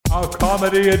A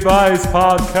comedy advice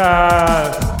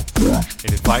podcast.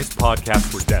 An advice podcast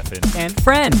for deaf and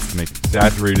friends to make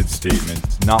exaggerated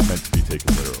statements not meant to be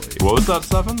taken literally. What was that,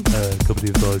 Stefan? Comedy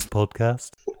advice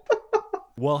podcast.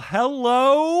 Well,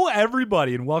 hello,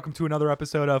 everybody, and welcome to another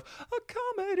episode of A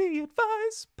Comedy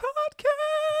Advice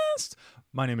Podcast.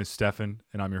 My name is Stefan,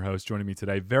 and I'm your host. Joining me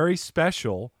today, very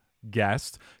special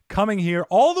guest, coming here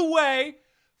all the way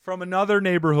from another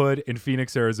neighborhood in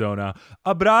Phoenix, Arizona,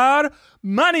 Abrar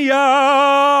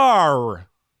Maniyar.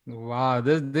 Wow,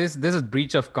 this is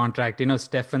breach of contract. You know,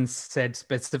 Stefan said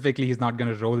specifically he's not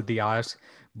going to roll the R's,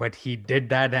 but he did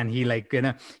that, and he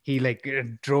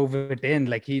drove it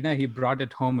in. He brought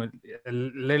it home a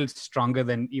little stronger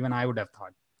than even I would have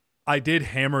thought. I did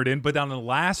hammer it in, but on the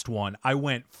last one, I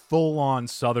went full-on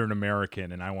Southern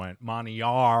American, and I went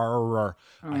Maniyar.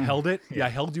 I held it. Yeah, I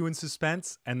held you in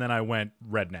suspense, and then I went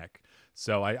redneck.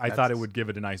 So I thought it would give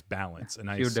it a nice balance, a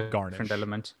nice garnish. Different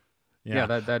elements. Yeah,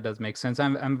 that does make sense.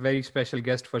 I'm a very special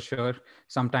guest for sure.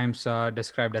 Sometimes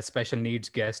described as special needs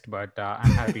guest, but I'm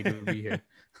happy to be here.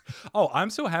 Oh, I'm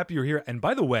so happy you're here. And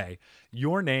by the way,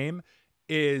 your name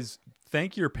is...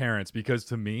 Thank your parents, because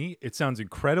to me, it sounds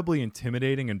incredibly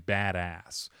intimidating and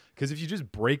badass. Because if you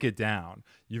just break it down,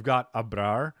 you've got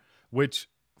Abrar, which,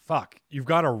 you've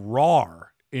got a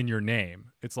rar in your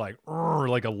name. It's like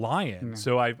a lion.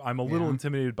 So I'm a little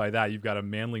intimidated by that. You've got a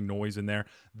manly noise in there.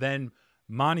 Then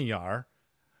Maniyar,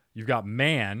 you've got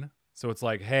man. So it's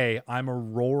like, hey, I'm a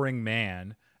roaring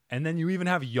man. And then you even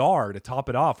have yar to top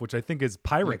it off, which I think is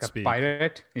pirate speak.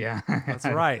 Pirate? Yeah. That's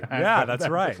right. Yeah, that's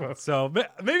right. Before. So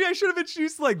maybe I should have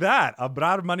introduced like that.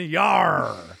 Abrar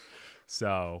Maniyar.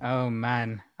 So. Oh,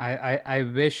 man. I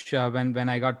wish when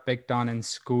I got picked on in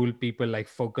school, people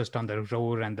focused on the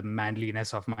roar and the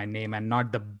manliness of my name and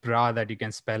not the bra that you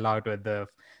can spell out with the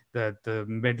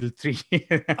middle three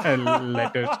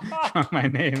letters from my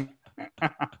name.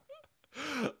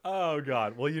 Oh,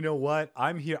 God. Well, you know what?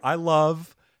 I'm here. I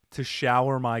love to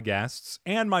shower my guests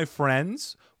and my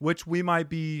friends, which we might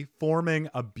be forming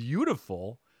a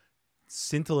beautiful,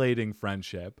 scintillating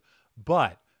friendship.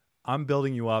 But I'm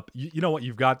building you up. You know what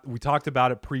you've got? We talked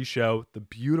about it pre-show, the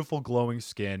beautiful glowing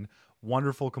skin,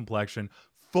 wonderful complexion,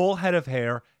 full head of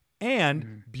hair,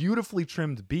 and beautifully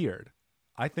trimmed beard.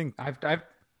 I think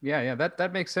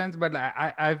that makes sense. But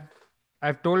I've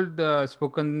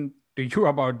spoken to you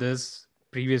about this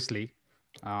previously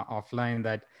offline,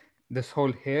 that this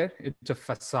whole hair, it's a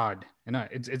facade. You know,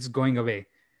 it's going away.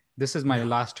 This is my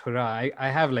last hurrah. I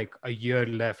have a year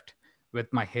left with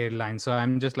my hairline, so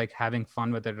I'm just having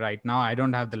fun with it right now. I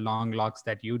don't have the long locks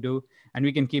that you do, and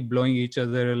we can keep blowing each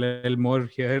other a little more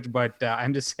here. But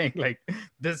I'm just saying,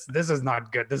 this is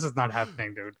not good. This is not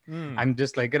happening, dude. I'm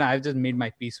just I've just made my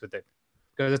peace with it,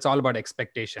 because it's all about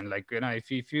expectation.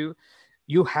 If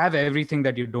you have everything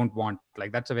that you don't want.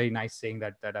 That's a very nice saying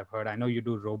that I've heard. I know you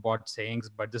do robot sayings,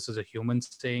 but this is a human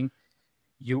saying.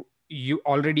 You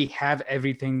already have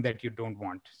everything that you don't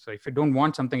want. So if you don't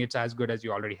want something, it's as good as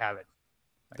you already have it.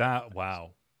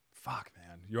 Wow. Fuck,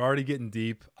 man. You're already getting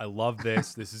deep. I love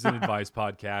this. This is an advice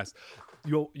podcast.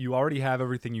 You already have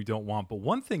everything you don't want. But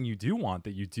one thing you do want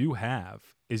that you do have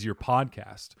is your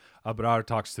podcast, Abrar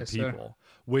Talks to People,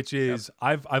 which is,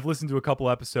 I've listened to a couple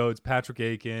episodes, Patrick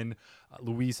Aiken,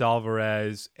 Luis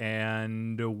Alvarez,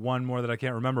 and one more that I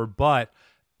can't remember, but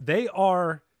they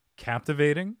are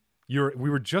captivating. We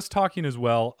were just talking as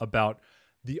well about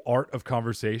the art of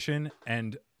conversation,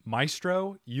 and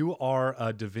Maestro, you are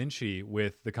a Da Vinci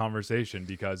with the conversation,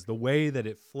 because the way that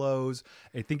it flows,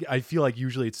 I feel like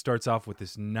usually it starts off with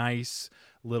this nice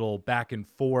little back and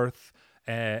forth,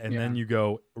 and then you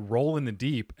go roll in the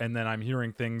deep, and then I'm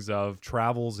hearing things of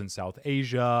travels in South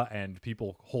Asia and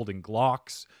people holding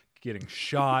Glocks, getting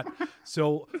shot.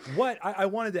 So what I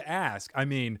wanted to ask, I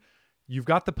mean, you've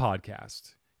got the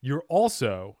podcast. You're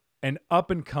also an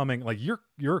up and coming,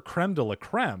 you're creme de la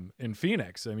creme in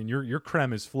Phoenix. I mean, your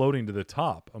creme is floating to the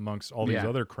top amongst all these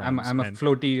other cremes. I'm a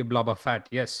floaty blob of fat.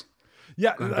 Yes.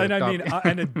 Yeah, and I mean,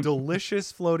 and a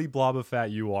delicious floaty blob of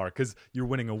fat you are, because you're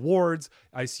winning awards.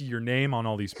 I see your name on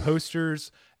all these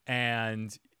posters,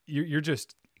 and you're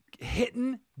just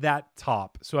hitting that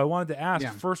top. So I wanted to ask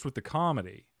first with the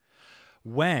comedy,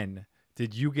 when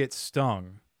did you get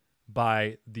stung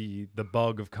by the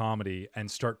bug of comedy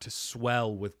and start to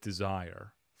swell with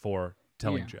desire for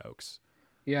telling jokes?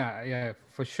 Yeah,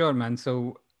 for sure, man.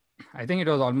 So I think it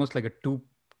was almost like a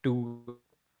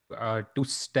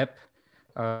two-step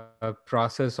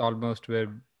process almost, where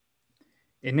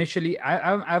initially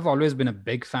I've always been a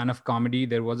big fan of comedy.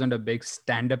 There wasn't a big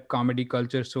stand-up comedy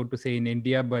culture, so to say, in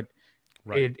India, but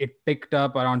it picked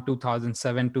up around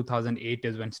 2007, 2008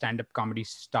 is when stand-up comedy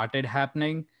started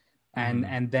happening.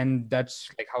 and then that's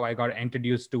like how I got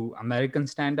introduced to American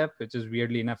stand-up, which is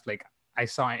weirdly enough, like I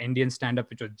saw Indian stand-up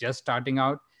which was just starting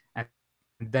out, and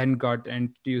then got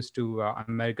introduced to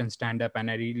American stand-up, and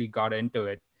I really got into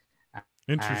it. And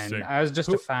I was Interesting. just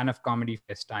a fan Who of comedy for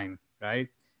this time, right?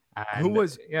 And who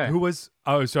was yeah, who was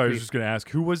oh sorry, I was please. just gonna ask,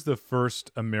 who was the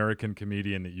first American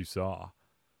comedian that you saw?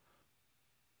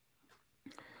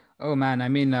 Oh man, I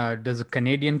mean, does a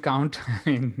Canadian count? I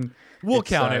mean, We'll it's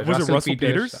count it. Was it Russell Russell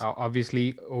Peters, Peters?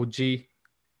 obviously OG.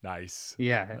 Nice.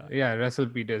 Yeah, Russell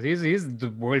Peters. He's the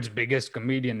world's biggest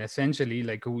comedian, essentially.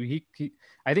 Like who he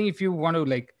I think if you want to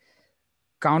like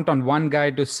count on one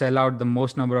guy to sell out the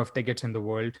most number of tickets in the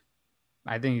world,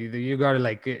 I think you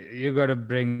gotta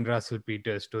bring Russell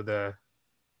Peters to the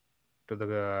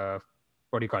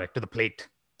what do you call it, to the plate.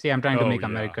 See, I'm trying to Oh make yeah.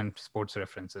 American sports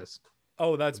references.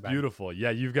 Oh, that's Bang. beautiful.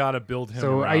 Yeah, you've got to build him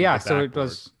So around yeah, the so it backboard.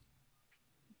 was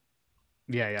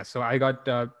yeah. So I got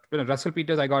Russell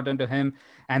Peters. I got into him,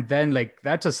 and then like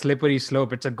that's a slippery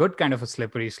slope. It's a good kind of a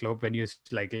slippery slope when you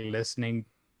like listening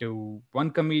to one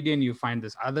comedian, you find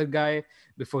this other guy.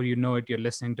 Before you know it, you're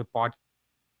listening to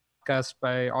podcasts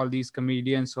by all these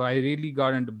comedians. So I really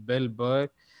got into Bill Burr,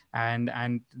 and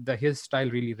his style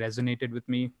really resonated with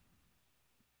me.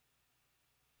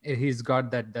 He's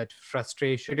got that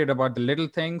frustration about the little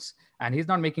things, and he's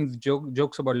not making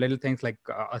jokes about little things like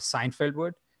a Seinfeld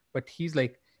would, but he's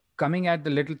like coming at the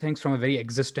little things from a very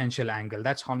existential angle.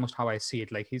 That's almost how I see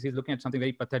it. Like he's looking at something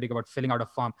very pathetic about filling out a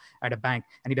form at a bank,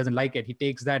 and he doesn't like it. He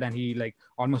takes that and he like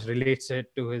almost relates it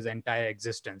to his entire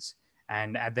existence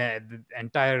and at the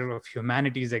entire of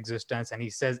humanity's existence. And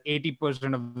he says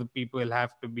 80% of the people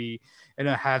have to be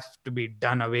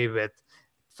done away with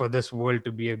for this world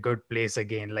to be a good place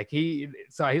again. Like he's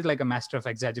like a master of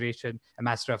exaggeration, a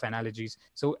master of analogies.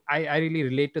 So I really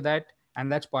relate to that. And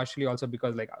that's partially also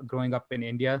because like growing up in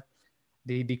India,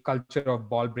 the culture of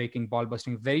ball breaking, ball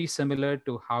busting, very similar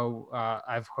to how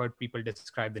I've heard people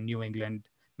describe the New England,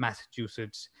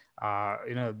 Massachusetts,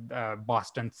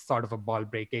 Boston sort of a ball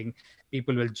breaking.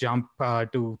 People will jump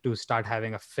to start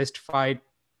having a fist fight.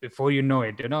 Before you know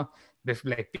it, if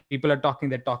like people are talking,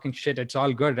 they're talking shit. It's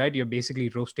all good, right? You're basically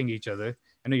roasting each other.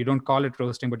 You don't call it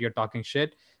roasting, but you're talking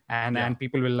shit, and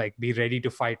people will like be ready to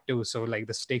fight too. So like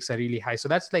the stakes are really high. So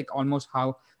that's like almost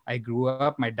how I grew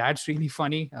up. My dad's really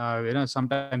funny,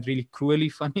 sometimes really cruelly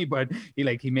funny, but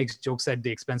he makes jokes at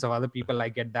the expense of other people. I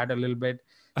get that a little bit.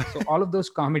 So all of those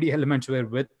comedy elements were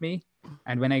with me.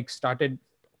 And when I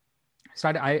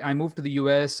I moved to the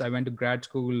US. I went to grad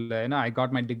school. I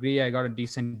got my degree. I got a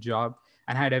decent job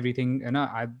and had everything.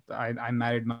 I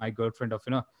married my girlfriend of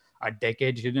a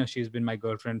decade. She's been my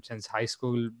girlfriend since high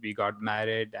school. We got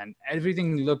married, and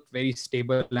everything looked very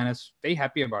stable, and I was very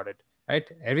happy about it. Right?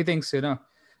 Everything's uh,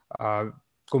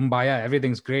 kumbaya.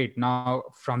 Everything's great. Now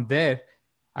from there,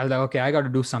 I was like, okay, I got to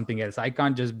do something else. I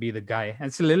can't just be the guy. And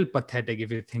it's a little pathetic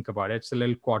if you think about it. It's a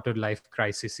little quarter life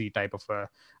crisis-y type of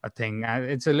a thing.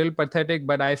 It's a little pathetic,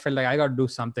 but I felt like I got to do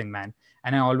something, man.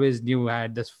 And I always knew I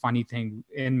had this funny thing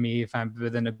in me. If I'm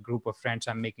within a group of friends,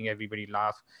 I'm making everybody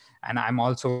laugh. And I'm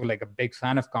also like a big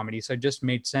fan of comedy. So it just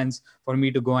made sense for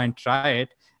me to go and try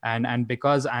it. And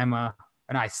because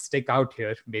and I stick out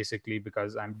here basically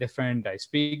because I'm different. I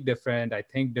speak different. I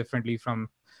think differently from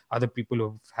other people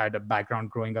who've had a background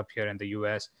growing up here in the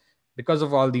US. Because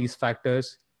of all these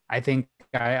factors, I think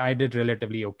I did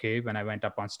relatively okay when I went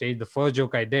up on stage. The first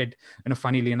joke I did,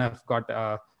 funnily enough, got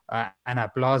an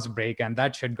applause break, and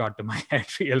that shit got to my head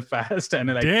real fast.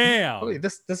 And like, Damn. oh,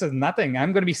 this is nothing.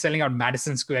 I'm going to be selling out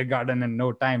Madison Square Garden in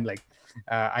no time. Like,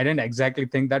 I didn't exactly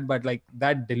think that, but like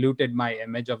that diluted my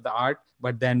image of the art.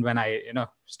 But then when I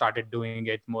started doing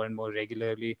it more and more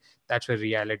regularly, that's where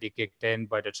reality kicked in.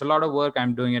 But it's a lot of work.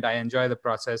 I'm doing it. I enjoy the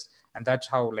process, and that's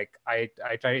how like I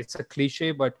try. It's a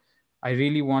cliche, but I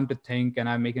really want to think, and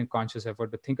I'm making a conscious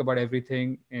effort to think about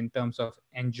everything in terms of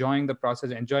enjoying the process,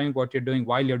 enjoying what you're doing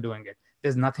while you're doing it.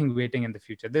 There's nothing waiting in the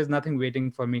future. There's nothing waiting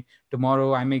for me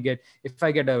tomorrow. If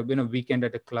I get a weekend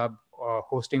at a club or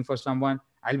hosting for someone,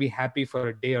 I'll be happy for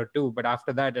a day or two. But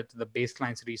after that, it's the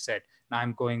baseline's reset. Now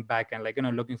I'm going back and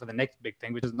looking for the next big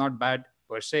thing, which is not bad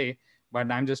per se.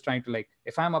 But I'm just trying to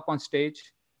if I'm up on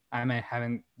stage, I'm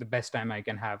having the best time I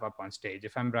can have up on stage.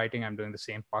 If I'm writing, I'm doing the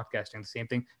same podcasting, the same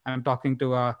thing. I'm talking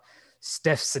to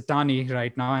Steph Sitani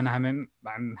right now, and I'm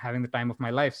having the time of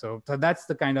my life. So that's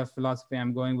the kind of philosophy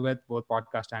I'm going with, both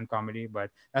podcast and comedy.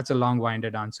 But that's a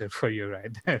long-winded answer for you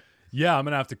right there. Yeah, I'm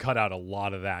gonna have to cut out a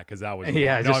lot of that because that was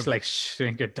Yeah, just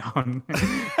shrink it down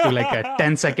to like a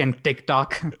 10-second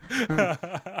TikTok.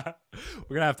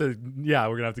 we're gonna have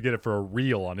to get it for a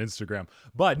reel on Instagram.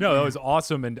 But no, that was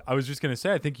awesome. And I was just gonna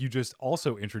say, I think you just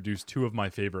also introduced two of my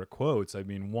favorite quotes. I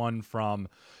mean, one from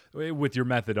with your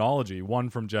methodology, one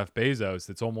from Jeff Bezos.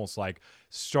 That's almost like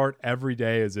start every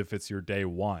day as if it's your day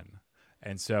one.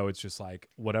 And so it's just like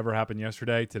whatever happened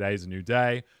yesterday, today is a new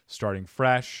day, starting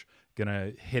fresh,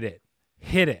 gonna hit it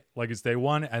like it's day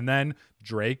one. And then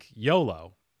Drake,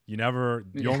 YOLO. You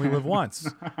only live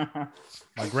once.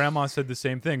 My grandma said the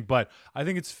same thing, but I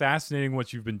think it's fascinating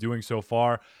what you've been doing so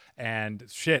far. And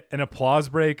shit, an applause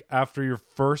break after your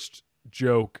first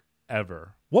joke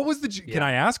ever. What was the? Can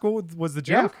I ask? What was the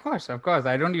joke? Yeah, of course.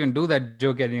 I don't even do that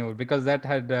joke anymore because that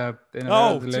had that was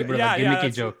a little bit of a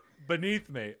gimmicky joke. Beneath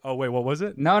me. Oh wait, what was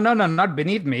it? No, not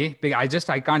beneath me. I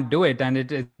can't do it, and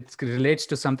it relates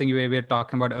to something we were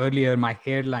talking about earlier. My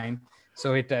hairline,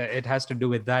 so it has to do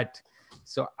with that.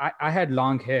 So I had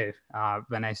long hair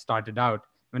when I started out.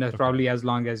 When it was probably as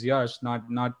long as yours,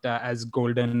 not as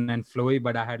golden and flowy,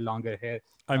 but I had longer hair.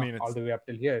 I mean, all the way up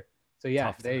till here. So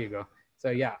yeah, there you go.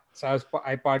 So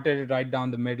I parted it right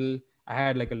down the middle. I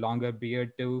had like a longer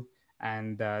beard too.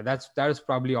 And that is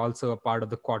probably also a part of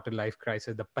the quarter life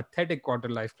crisis, the pathetic quarter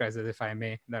life crisis, if I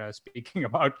may, that I was speaking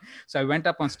about. So I went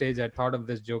up on stage. I thought of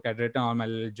this joke. I'd written all my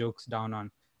little jokes down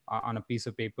on a piece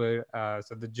of paper.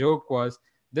 So the joke was,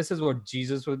 this is what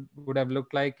Jesus would have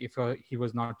looked like if he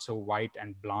was not so white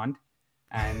and blonde.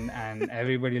 And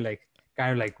everybody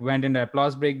kind of went into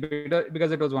applause break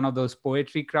because it was one of those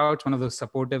poetry crowds, one of those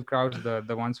supportive crowds,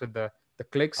 the ones with the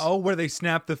clicks. Oh, where they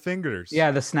snap the fingers.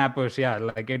 Yeah, the snappers. Yeah,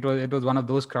 it was one of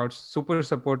those crowds, super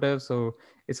supportive. So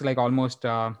it's like almost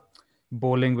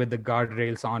bowling with the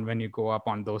guardrails on when you go up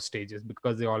on those stages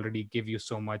because they already give you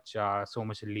so much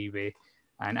leeway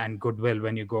and goodwill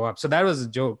when you go up. So that was a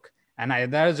joke, and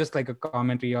that was just like a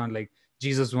commentary on like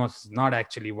Jesus was not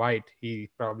actually white. He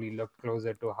probably looked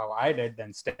closer to how I did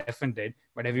than Stefan did,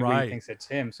 but everybody thinks it's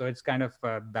him. So it's kind of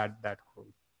that whole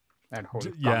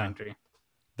commentary.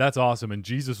 That's awesome. And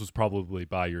Jesus was probably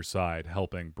by your side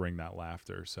helping bring that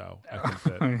laughter. So I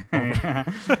think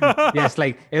that yes,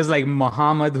 like it was like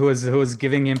Muhammad who was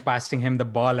passing him the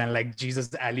ball and like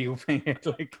Jesus alley-ooping it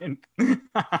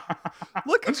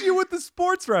Look at you with the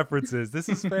sports references. This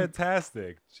is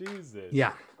fantastic. Jesus.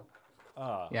 Yeah.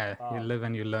 You live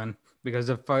and you learn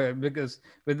because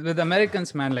with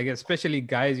Americans, man, like especially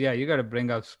guys, you got to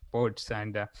bring up sports.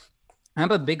 And I'm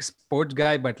a big sports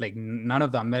guy, but like none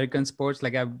of the American sports.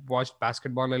 Like I've watched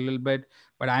basketball a little bit,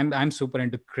 but I'm super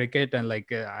into cricket. And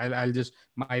like I'll just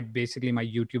my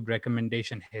YouTube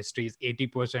recommendation history is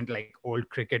 80% like old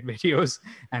cricket videos,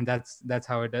 and that's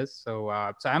how it is. So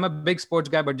I'm a big sports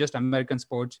guy, but just American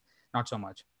sports, not so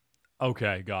much.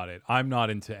 Okay, got it. I'm not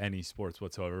into any sports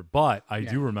whatsoever, but I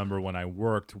do remember when I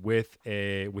worked with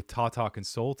Tata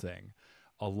Consulting.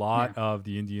 A lot of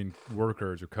the Indian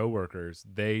workers or coworkers,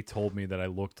 they told me that I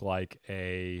looked like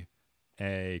a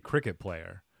cricket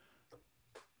player.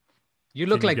 You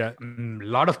look like a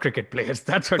lot of cricket players.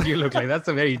 That's what you look like. That's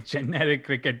a very generic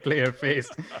cricket player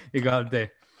face you got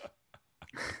there.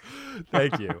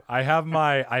 Thank you. I have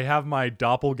my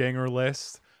doppelganger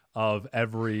list of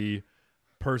every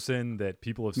person that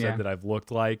people have said that I've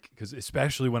looked like, because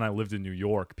especially when I lived in New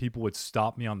York, people would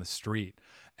stop me on the street.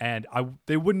 And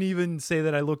they wouldn't even say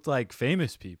that I looked like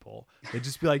famous people. They'd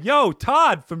just be like, "Yo,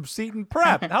 Todd from Seton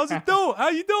Prep. How's it doing? How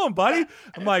you doing, buddy?"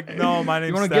 I'm like, "No, my name's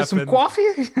You want Stefan." to get some coffee?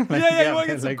 You want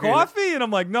to get some coffee? And I'm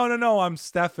like, No, I'm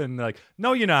Stefan. They're like,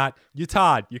 "No, you're not. You're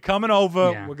Todd. You're coming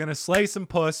over. Yeah. We're gonna slay some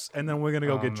puss, and then we're gonna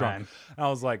go get drunk." And I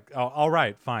was like, "Oh, all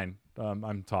right, fine.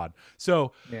 I'm Todd."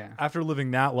 So after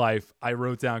living that life, I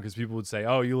wrote down, because people would say,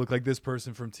 "Oh, you look like this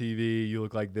person from TV. You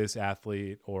look like this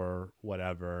athlete or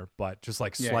whatever," but just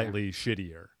like slightly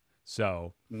shittier.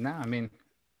 So no, I mean,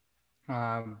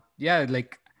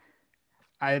 like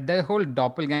the whole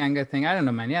doppelganger thing. I don't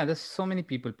know, man. Yeah, there's so many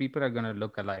people. People are gonna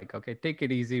look alike. Okay, take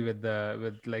it easy with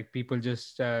like people.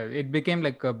 Just it became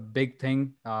like a big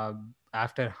thing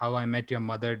after How I Met Your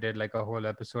Mother did like a whole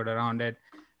episode around it.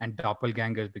 And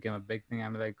doppelgangers became a big thing.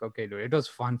 I'm like, okay, dude, it was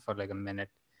fun for like a minute.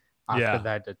 After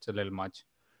that, it's a little much.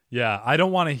 Yeah, I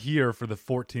don't want to hear for the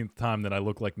 14th time that I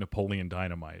look like Napoleon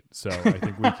Dynamite. So I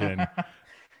think we can.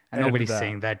 And nobody's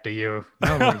saying that to you.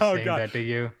 Nobody's saying that to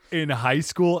you. In high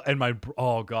school, and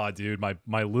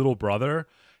my little brother,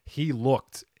 he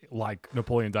looked like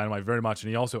Napoleon Dynamite very much, and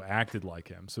he also acted like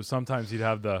him. So sometimes he'd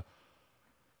have the,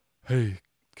 "Hey,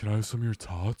 can I have some of your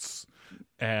tots?"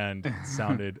 And it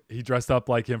sounded, he dressed up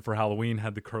like him for Halloween,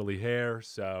 had the curly hair,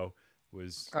 so it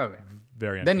was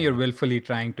very. Then you're willfully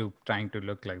trying to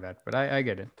look like that, but I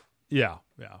get it. Yeah.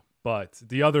 But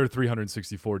the other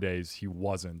 364 days he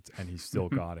wasn't, and he still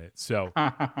got it. So,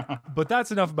 but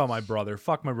that's enough about my brother.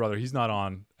 Fuck my brother. He's not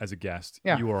on as a guest.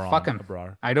 Yeah, You are fuck on, him.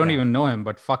 Abrar. I don't Yeah. even know him,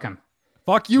 but fuck him.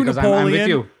 Fuck you, Because Napoleon. I'm with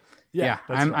you. Yeah,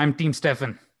 that's right. I'm Team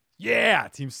Stefan. Yeah,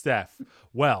 Team Steph.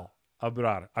 Well,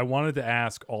 Abrar, I wanted to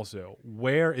ask also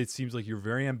where it seems like you're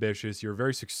very ambitious. You're a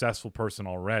very successful person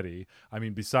already. I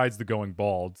mean, besides the going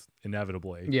bald,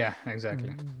 inevitably. Yeah, exactly.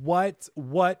 What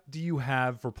do you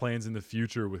have for plans in the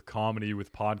future with comedy,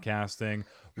 with podcasting?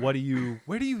 Where do you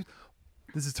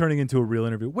this is turning into a real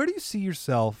interview. Where do you see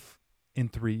yourself in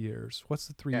 3 years? What's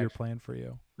the 3-year plan for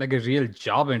you? Like a real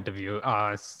job interview.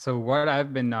 So what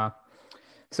I've been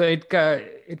so it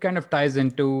kind of ties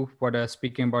into what I was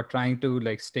speaking about, trying to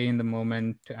like stay in the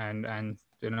moment and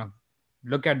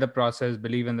look at the process,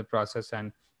 believe in the process,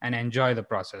 and enjoy the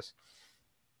process.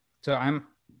 So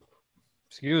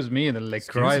excuse me, the like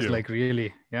Croy is like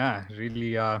really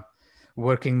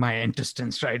working my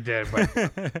intestines right there,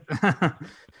 but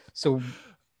so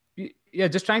yeah,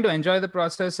 just trying to enjoy the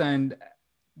process. And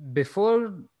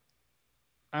before,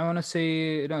 I want to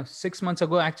say 6 months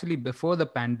ago, actually before the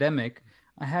pandemic,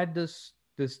 I had this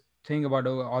thing about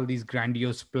all these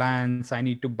grandiose plans. I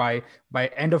need to by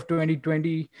end of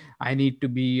 2020, I need to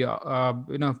be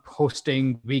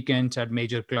hosting weekends at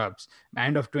major clubs.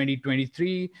 End of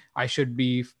 2023, I should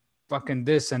be fucking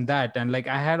this and that, and like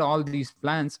I had all these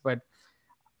plans, but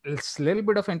it's a little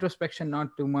bit of introspection,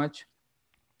 not too much,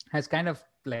 has kind of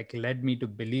like led me to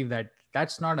believe that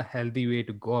that's not a healthy way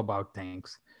to go about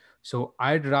things. So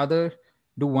I'd rather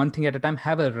do one thing at a time,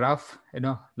 have a rough,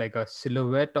 like a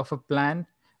silhouette of a plan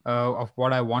of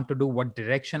what I want to do, what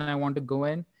direction I want to go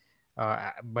in,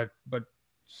 but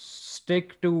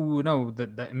stick to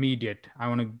the immediate. I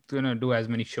want to do as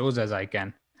many shows as I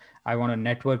can. I want to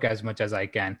network as much as I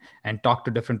can and talk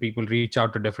to different people, reach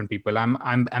out to different people.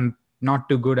 I'm not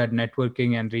too good at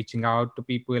networking and reaching out to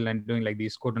people and doing like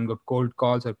these quote unquote cold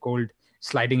calls or cold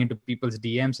sliding into people's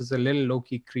DMs. Is a little low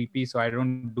key creepy, so I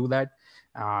don't do that.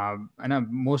 And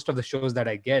most of the shows that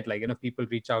I get, like people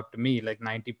reach out to me. Like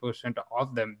 90%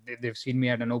 of them, they've seen me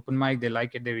at an open mic, they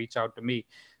like it, they reach out to me.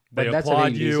 But they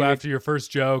applaud you after your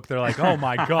first joke. They're like, "Oh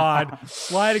my god,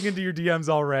 sliding into your DMs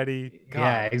already." God.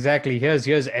 Yeah, exactly. Here's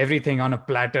everything on a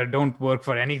platter. Don't work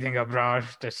for anything, Abrar.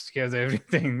 Just here's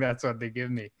everything. That's what they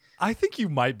give me. I think you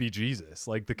might be Jesus,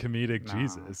 like the comedic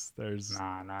Jesus. There's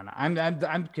no.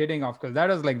 I'm kidding, of course. That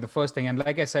was like the first thing, and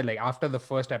like I said, like after the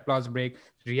first applause break,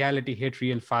 reality hit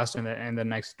real fast in the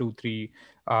next 2-3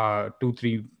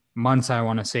 months, I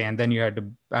want to say, and then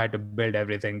I had to build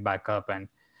everything back up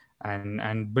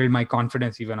and build my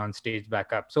confidence even on stage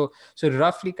back up. So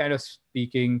roughly kind of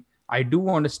speaking, I do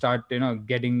want to start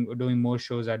doing more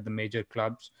shows at the major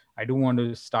clubs. I do want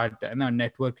to start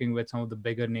networking with some of the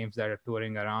bigger names that are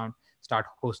touring around, start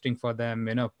hosting for them,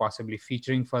 possibly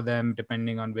featuring for them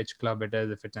depending on which club it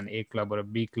is, if it's an A club or a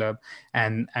B club.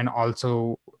 And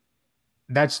also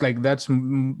that's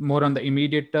more on the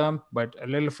immediate term, but a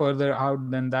little further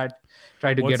out than that,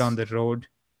 try to get on the road.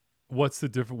 What's the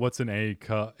difference? What's an A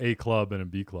club and a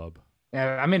B club?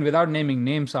 I mean, without naming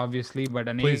names, obviously, but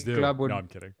an Please A do. club would. No, I'm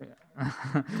kidding.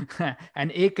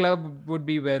 An A club would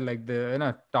be where like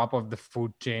the top of the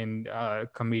food chain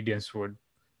comedians would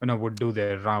do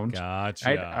their rounds. Gotcha.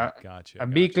 Right? Gotcha. A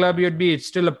B club, it's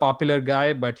still a popular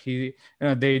guy, but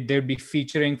they'd be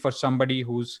featuring for somebody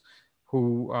who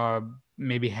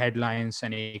maybe headlines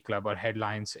an A club or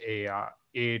headlines a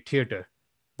theater,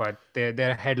 but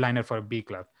they're a headliner for a B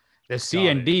club. The C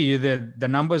and D, the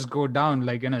numbers go down.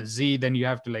 Like Z, then you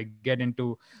have to like get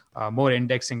into more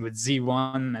indexing with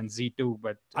Z1 and Z2.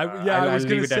 But I was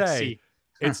going to say,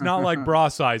 it's not like bra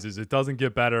sizes. It doesn't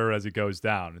get better as it goes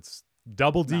down. It's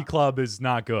double D club is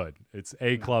not good. It's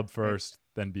A club first,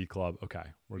 then B club. Okay,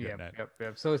 we're getting it.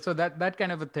 Yep. So that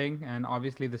kind of a thing. And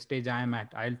obviously the stage I am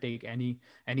at, I'll take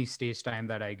any stage time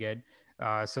that I get.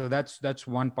 So that's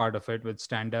one part of it with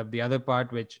stand up. The other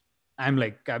part, which I've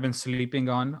been sleeping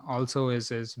on also,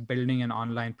 is building an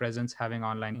online presence, having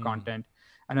online content.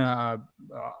 And I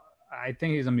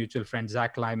think he's a mutual friend,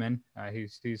 Zach Lyman.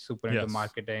 He's super into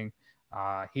marketing.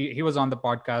 He was on the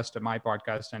podcast, my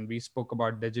podcast, and we spoke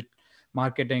about digital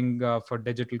marketing for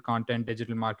digital content,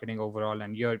 digital marketing overall.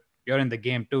 And you're in the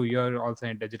game too. You're also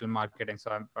in digital marketing. So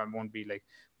I won't be like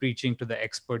preaching to the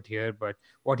expert here, but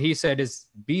what he said is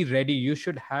be ready. You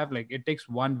should have it takes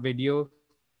one video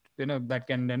that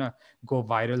can go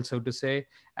viral, so to say,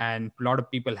 and a lot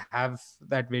of people have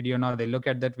that video now. They look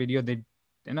at that video, they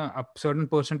a certain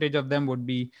percentage of them would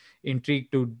be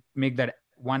intrigued to make that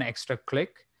one extra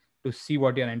click to see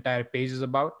what your entire page is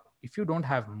about. If you don't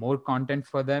have more content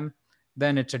for them,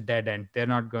 then it's a dead end. They're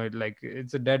not going, like,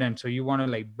 it's a dead end. So you want to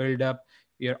like build up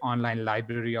your online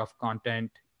library of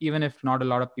content, even if not a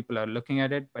lot of people are looking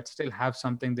at it, but still have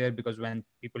something there, because when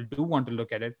people do want to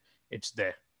look at it, it's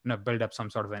there. Build up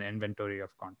some sort of an inventory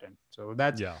of content. So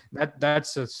Yeah.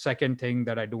 that's a second thing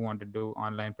that I do want to do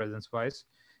online presence wise.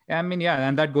 I mean, yeah,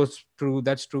 and that goes true.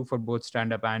 That's true for both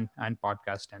stand up and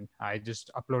podcasting. I just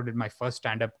uploaded my first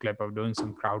stand up clip of doing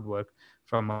some crowd work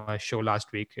from a show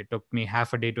last week. It took me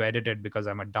half a day to edit it because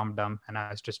I'm a dumb and I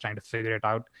was just trying to figure it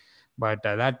out. But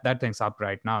that thing's up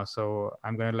right now. So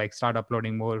I'm gonna like start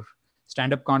uploading more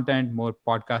stand up content, more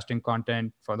podcasting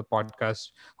content for the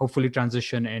podcast. Hopefully,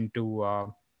 transition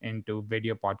into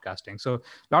video podcasting. So a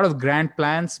lot of grand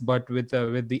plans, but with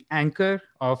the anchor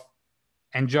of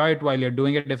enjoy it while you're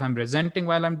doing it. If I'm resenting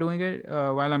while I'm doing it,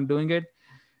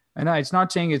 and it's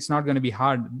not saying it's not going to be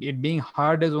hard. It being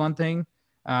hard is one thing,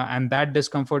 and that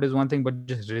discomfort is one thing. But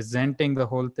just resenting the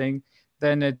whole thing,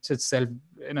 then it's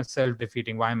self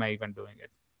defeating. Why am I even doing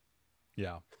it?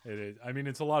 Yeah, it is. I mean,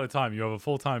 it's a lot of time. You have a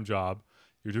full-time job.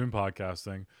 You're doing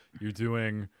podcasting. You're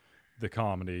doing the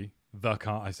comedy.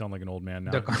 I sound like an old man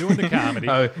now. Doing the comedy.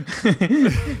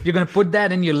 You're gonna put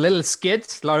that in your little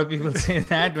skits. A lot of people say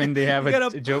that when they have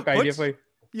a joke idea for you.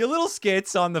 Your little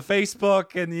skits on the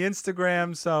Facebook and the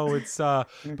Instagram. So it's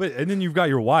and then you've got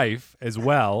your wife as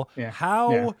well. Yeah.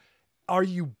 How are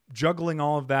you juggling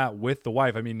all of that with the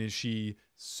wife? I mean, is she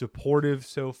supportive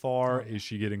so far? Is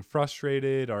she getting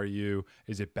frustrated?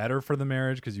 Is it better for the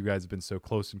marriage because you guys have been so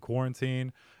close in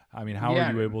quarantine? I mean, how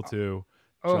are you able to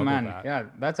juggle that? Yeah,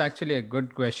 that's actually a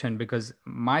good question, because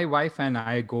my wife and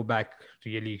I go back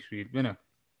really,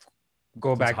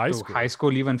 go back to high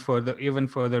school, even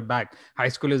further back. High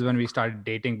school is when we started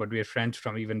dating, but we are friends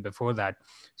from even before that.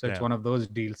 So it's one of those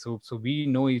deals. So we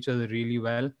know each other really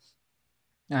well.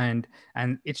 And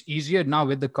it's easier now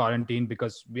with the quarantine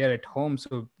because we are at home,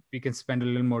 so we can spend a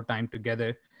little more time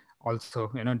together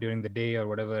also, during the day or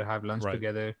whatever, have lunch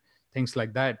together, things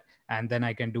like that. And then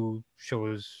I can do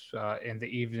shows in the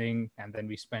evening, and then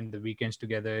we spend the weekends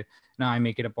together. Now I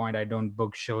make it a point, I don't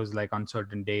book shows like on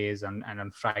certain days and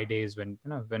on Fridays when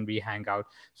we hang out.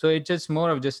 So it's just more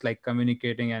of just like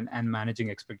communicating and managing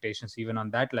expectations even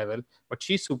on that level. But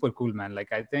she's super cool, man.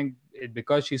 Like, I think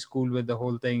because she's cool with the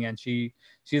whole thing, and she's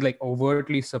like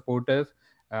overtly supportive.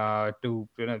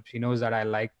 She knows that I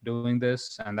like doing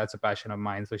this, and that's a passion of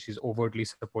mine. So she's overtly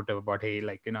supportive about, hey,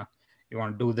 like, you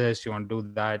want to do this, you want to do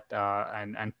that,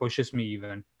 and pushes me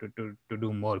even to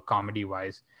do more comedy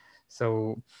wise.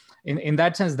 So in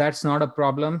that sense, that's not a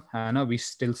problem. No, we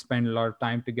still spend a lot of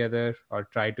time together, or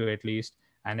try to at least.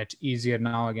 And it's easier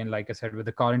now, again, like I said, with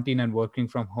the quarantine and working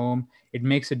from home, it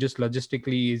makes it just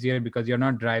logistically easier because you're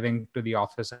not driving to the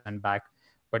office and back.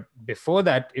 But before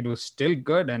that, it was still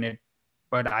good,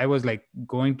 but I was like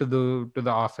going to the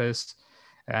office,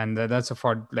 and that's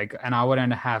for like an hour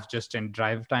and a half just in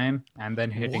drive time, and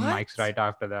then hitting mics right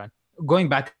after that, going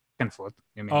back and forth.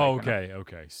 You mean? Okay.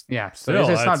 Yeah, so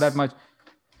it's not that much,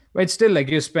 but it's still like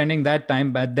you're spending that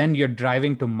time, but then you're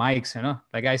driving to mics.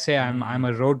 Like I say, I'm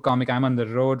a road comic. I'm on the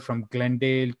road from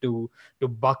Glendale to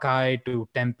Buckeye to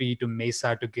Tempe to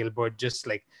Mesa to Gilbert, just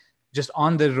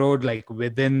on the road, like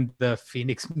within the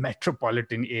Phoenix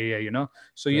metropolitan area.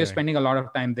 So you're spending a lot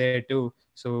of time there too.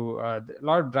 So a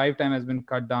lot of drive time has been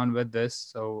cut down with this.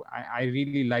 So I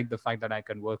really like the fact that I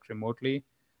can work remotely.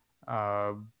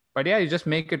 But yeah, you just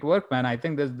make it work, man. I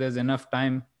think there's enough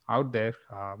time out there.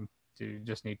 You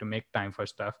just need to make time for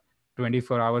stuff.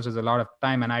 24 hours is a lot of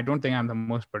time, and I don't think I'm the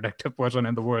most productive person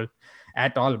in the world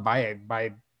at all by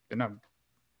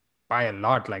a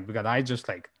lot, like, because I just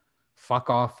like fuck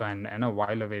off and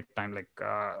while away time, like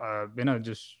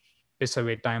just piss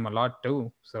away time a lot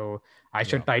too. So I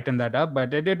should tighten that up,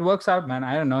 but it works out, man.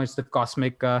 I don't know, it's the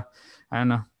cosmic dice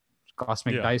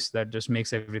that just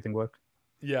makes everything work.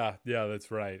 Yeah, that's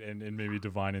right. And maybe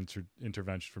divine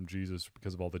intervention from Jesus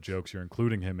because of all the jokes you're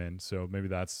including him in. So maybe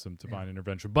that's some divine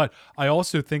intervention. But I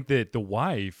also think that the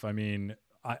wife, I mean,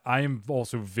 I am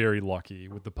also very lucky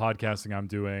with the podcasting I'm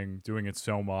doing it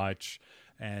so much,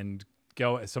 and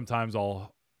sometimes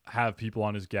I'll have people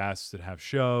on as guests that have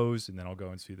shows, and then I'll go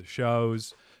and see the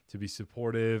shows to be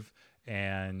supportive.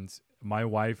 And my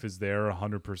wife is there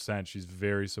 100%. She's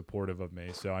very supportive of me.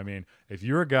 So, I mean, if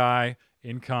you're a guy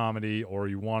in comedy, or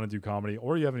you want to do comedy,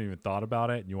 or you haven't even thought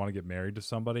about it and you want to get married to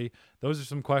somebody, those are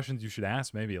some questions you should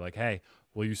ask. Maybe like, hey,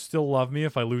 will you still love me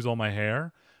if I lose all my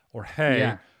hair? Or,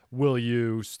 hey, will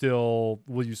you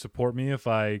support me if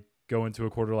I go into a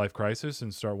quarter life crisis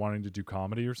and start wanting to do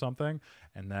comedy or something?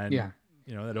 And then,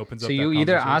 that opens up. So you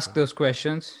either ask those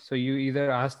questions.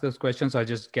 Or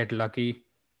just get lucky.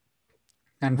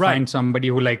 and Right. find somebody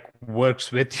who like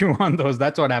works with you on those.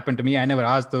 That's what happened to me. I never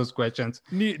asked those questions.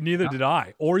 Neither did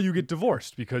I. Or you get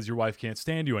divorced because your wife can't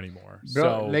stand you anymore. Bro,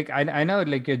 So like I know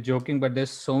like you're joking, but there's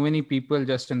so many people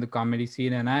just in the comedy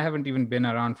scene, and I haven't even been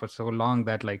around for so long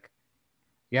that like,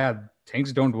 yeah,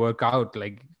 things don't work out.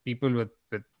 Like people with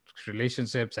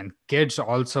relationships and kids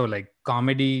also, like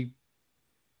comedy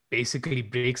basically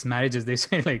breaks marriages. They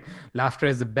say like laughter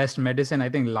is the best medicine. I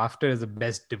think laughter is the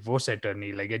best divorce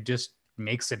attorney. Like it just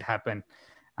makes it happen.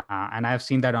 And I've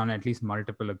seen that on at least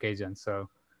multiple occasions. So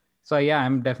yeah,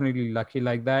 I'm definitely lucky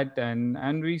like that,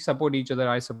 and we support each other.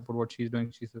 I support what she's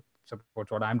doing, she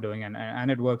supports what I'm doing,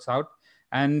 and it works out.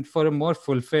 And for a more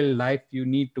fulfilled life, you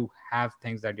need to have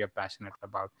things that you're passionate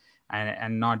about,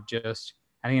 and not just.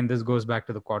 I think, and this goes back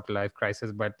to the quarter life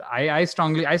crisis, but I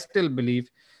still believe,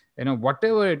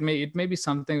 whatever it may be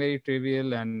something very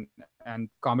trivial, and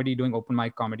comedy, doing open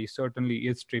mic comedy certainly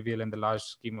is trivial in the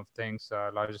largest scheme of things,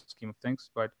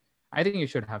 but I think you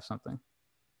should have something.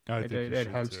 I it, think it, you it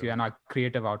should helps too. you, and a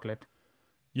creative outlet.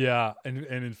 Yeah, and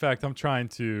in fact, I'm trying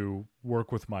to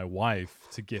work with my wife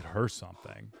to get her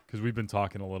something because we've been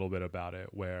talking a little bit about it.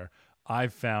 Where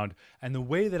I've found, and the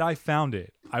way that I found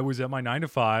it, I was at my 9 to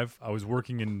 5. I was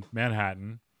working in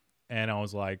Manhattan, and I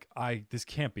was like, this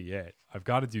can't be it. I've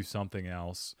got to do something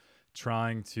else.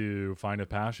 Trying to find a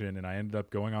passion, and I ended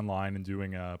up going online and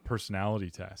doing a personality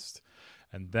test,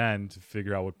 and then to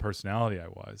figure out what personality I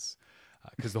was.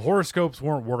 Because the horoscopes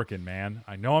weren't working, man.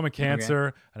 I know I'm a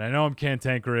Cancer, and I know I'm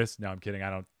cantankerous. No, I'm kidding.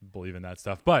 I don't believe in that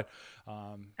stuff, but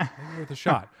maybe worth a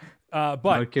shot. But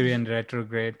Mercury in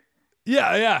retrograde.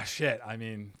 yeah, shit. I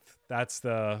mean, that's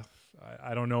I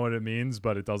don't know what it means,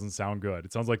 but it doesn't sound good.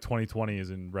 It sounds like 2020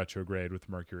 is in retrograde with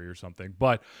Mercury or something.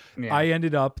 But Yeah. I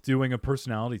ended up doing a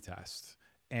personality test,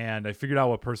 and I figured out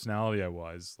what personality I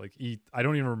was. Like I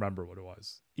don't even remember what it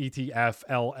was.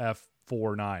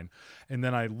 ETFLF49. And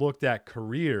then I looked at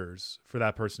careers for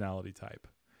that personality type.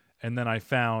 And then I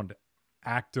found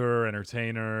actor,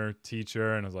 entertainer,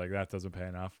 teacher, and I was like, that doesn't pay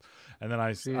enough. And then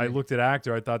I Really? looked at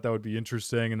actor. I thought that would be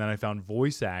interesting. And then I found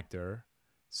voice actor.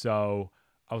 So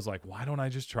I was like, why don't I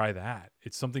just try that?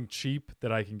 It's something cheap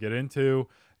that I can get into.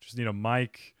 Just need a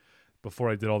mic before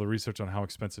I did all the research on how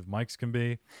expensive mics can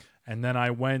be. And then I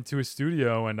went to a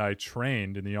studio and I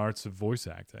trained in the arts of voice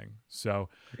acting. So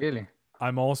Really?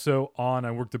 I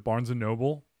worked at Barnes &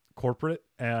 Noble corporate,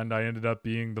 and I ended up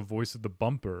being the voice of the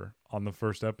bumper on the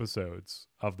first episodes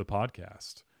of the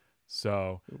podcast.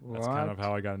 So that's kind of What?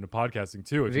 how I got into podcasting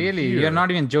too. If Really? you hear, You're not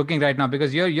even joking right now,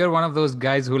 because you're one of those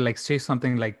guys who like say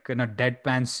something like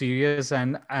deadpan serious,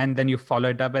 and then you follow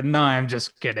it up, and no, I'm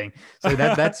just kidding. So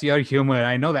that's your humor.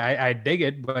 I know that I dig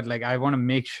it, but like I want to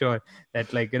make sure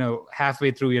that like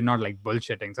halfway through you're not like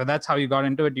bullshitting. So that's how you got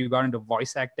into it. You got into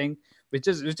voice acting, which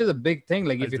is a big thing.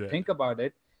 Like I if you did. think about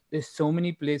it, there's so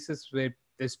many places where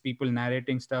there's people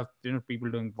narrating stuff,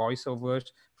 people doing voiceovers,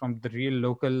 from the real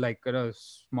local, like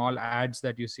small ads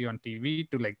that you see on TV,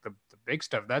 to like the big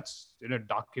stuff. That's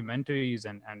documentaries,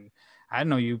 and I don't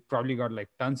know, you probably got like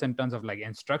tons and tons of like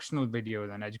instructional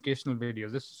videos and educational videos.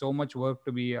 There's so much work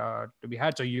to be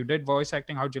had. So you did voice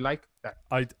acting. How'd you like that?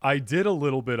 I did a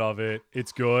little bit of it.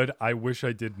 It's good. I wish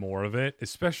I did more of it,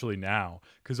 especially now,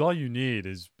 because all you need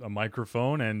is a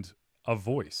microphone and a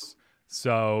voice.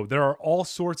 So there are all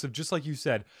sorts of, just like you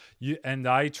said, and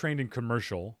I trained in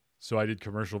commercial. So I did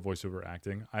commercial voiceover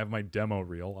acting. I have my demo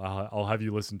reel. I'll have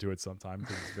you listen to it sometime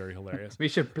because it's very hilarious. We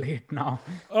should play it now.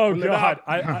 Oh Pull it God, up.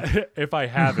 I if I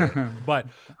have it, but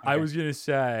I was gonna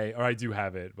say, or I do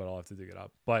have it, but I'll have to dig it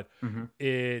up. But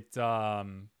it that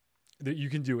you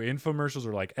can do infomercials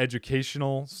or like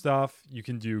educational stuff. You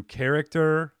can do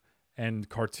character and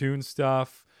cartoon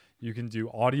stuff. You can do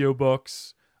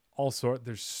audiobooks.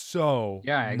 There's so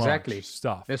exactly much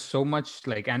stuff. There's so much,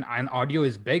 like, and audio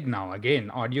is big now.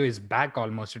 Again, audio is back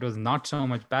almost. It was not so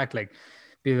much back, like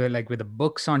people like with the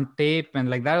books on tape, and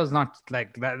like that was not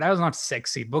like that was not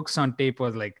sexy. Books on tape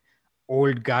was like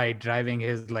old guy driving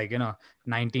his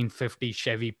 1950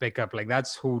 Chevy pickup. Like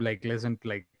that's who like listened to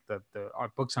like the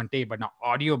books on tape. But now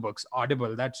audiobooks,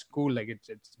 Audible, that's cool. Like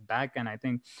it's back. And I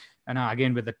think, and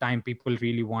again, with the time, people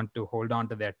really want to hold on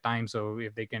to their time. So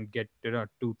if they can get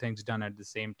two things done at the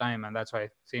same time, and that's why,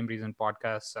 same reason,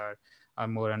 podcasts are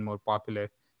more and more popular.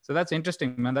 So that's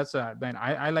interesting, man. That's then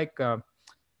I like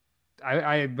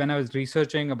I when I was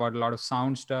researching about a lot of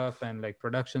sound stuff and like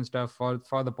production stuff for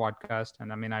the podcast,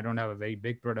 and I mean, I don't have a very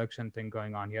big production thing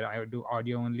going on here. I do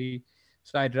audio only.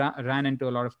 So I ran into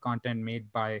a lot of content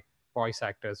made by voice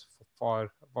actors, for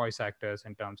voice actors,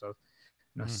 in terms of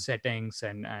settings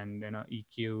and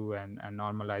EQ and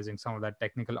normalizing some of that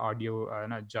technical audio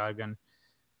jargon.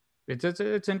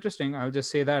 It's interesting. I'll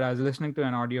just say that I was listening to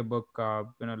an audiobook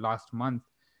last month,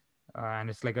 and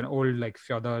it's like an old like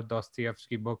Fyodor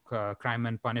Dostoevsky book, Crime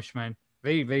and Punishment.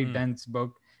 Very Mm. dense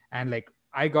book, and like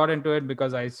I got into it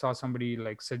because I saw somebody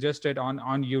like suggest it on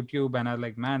YouTube, and I was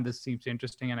like, man, this seems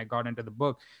interesting, and I got into the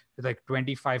book. It's like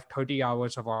 25-30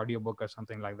 hours of audiobook or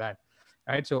something like that,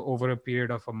 right? So over a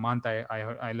period of a month,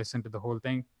 I listened to the whole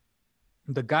thing.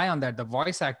 The guy on that, the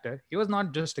voice actor, he was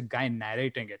not just a guy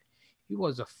narrating it. He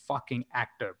was a fucking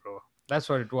actor, bro. That's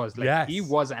what it was. Like he Yes.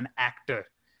 was an actor.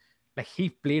 Like he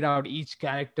played out each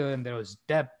character, and there was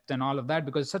depth and all of that,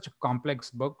 because it's such a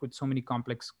complex book with so many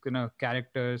complex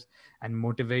characters and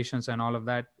motivations and all of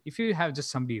that. If you have just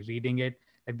somebody reading it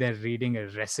like they're reading a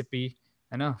recipe,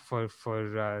 for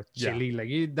Yeah. chili,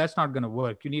 like that's not gonna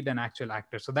work. You need an actual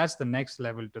actor. So that's the next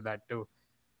level to that too.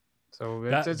 So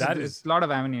That it's is a lot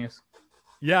of avenues.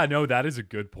 Yeah, no, that is a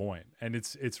good point. And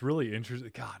it's really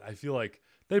interesting. God, I feel like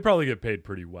they probably get paid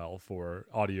pretty well for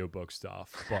audiobook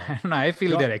stuff, but I don't know, I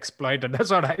feel God- they're exploited.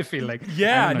 That's what I feel like. I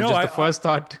yeah, don't know, no, just the first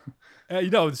thought.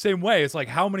 the same way. It's like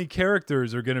how many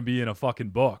characters are going to be in a fucking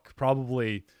book?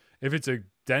 Probably if it's a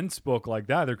dense book like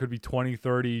that, there could be 20,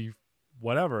 30,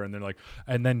 whatever. And they're like,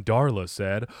 and then Darla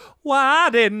said, well, I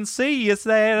didn't see you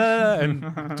say that.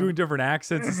 And doing different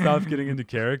accents and stuff, getting into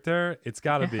character. It's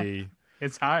got to be,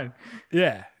 It's hard.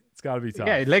 yeah, it's got to be tough.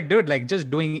 Yeah, like dude, like just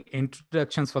doing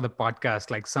introductions for the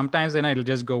podcast. Like sometimes then it'll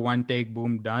just go one take,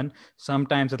 boom, done.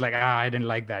 Sometimes it's like, I didn't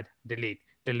like that. Delete.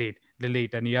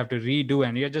 And you have to redo,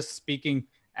 and you're just speaking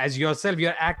as yourself.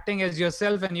 You're acting as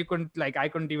yourself, and I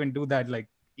couldn't even do that like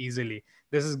easily.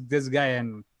 This is this guy,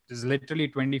 and there's literally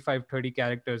 25-30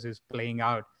 characters is playing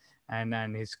out,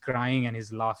 and he's crying and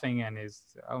he's laughing and he's,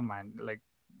 oh man, like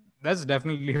that's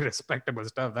definitely respectable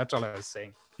stuff. That's all I was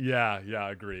saying. Yeah,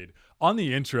 agreed. On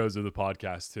the intros of the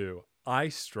podcast too, I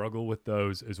struggle with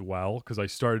those as well because I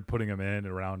started putting them in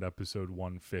around episode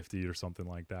 150 or something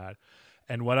like that.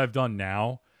 And what I've done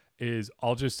now is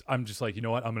I'm just like, you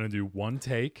know what? I'm going to do one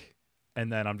take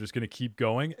and then I'm just going to keep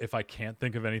going. If I can't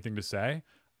think of anything to say,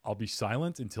 I'll be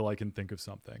silent until I can think of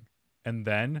something. And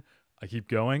then I keep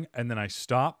going and then I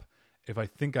stop. If I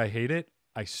think I hate it,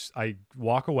 I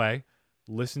walk away,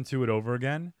 listen to it over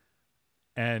again.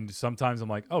 And sometimes I'm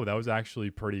like, oh, that was actually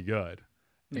pretty good.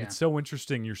 And Yeah. it's so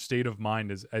interesting. Your state of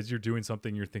mind is as you're doing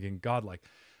something, you're thinking, God, like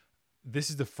this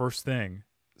is the first thing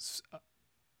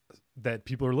that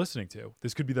people are listening to.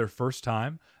 This could be their first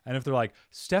time. And if they're like,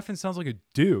 Stefan sounds like a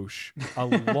douche, a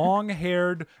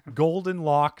long-haired, golden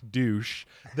lock douche,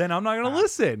 then I'm not going to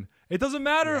listen. It doesn't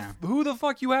matter Yeah. who the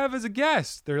fuck you have as a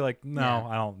guest. They're like, no, Yeah.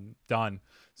 I don't, done.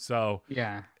 So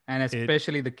Yeah. And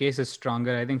especially the case is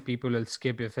stronger. I think people will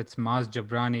skip if it's Maz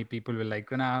Jabrani. People will like,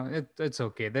 it's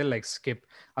okay. They'll like skip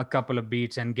a couple of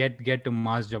beats and get to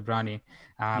Maz Jabrani.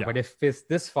 Yeah. But if it's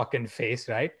this fucking face,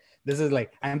 right? This is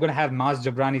like, I'm gonna have Maz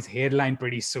Jabrani's hairline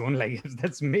pretty soon. Like if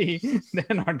that's me,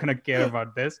 they're not gonna care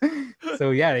about this.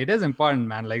 So yeah, it is important,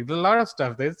 man. Like a lot of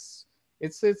stuff. It's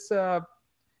a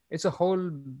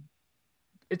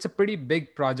pretty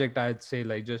big project, I'd say.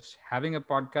 Like just having a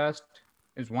podcast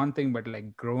is one thing, but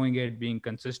like growing it, being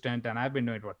consistent, and I've been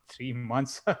doing it for 3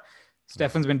 months.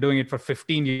 Stefan's been doing it for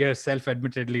 15 years,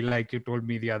 self-admittedly, like you told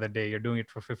me the other day. You're doing it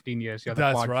for 15 years. You're the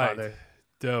that's podfather. right.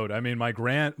 Dude, I mean,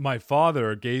 my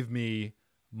father gave me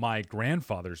my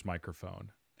grandfather's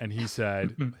microphone, and he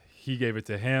said he gave it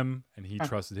to him, and he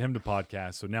trusted him to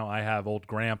podcast. So now I have old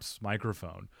Gramps'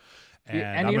 microphone,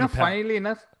 and I'm Funnily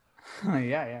enough,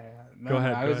 yeah. No, Go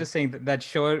ahead, I go was ahead. just saying that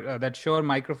Shure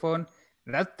microphone.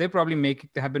 That they probably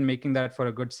have been making that for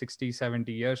a good 60-70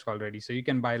 years already. So you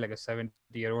can buy like a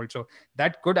 70-year-old. So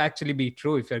that could actually be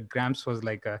true. If your Gramps was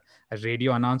like a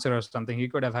radio announcer or something, he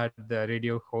could have had the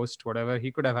radio host, whatever.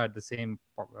 He could have had the same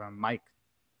mic.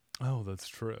 Oh, that's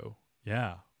true.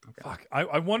 Yeah. Okay. Fuck.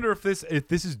 I wonder if this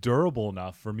is durable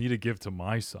enough for me to give to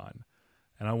my son.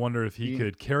 And I wonder if he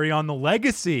could carry on the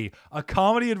legacy, a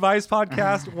comedy advice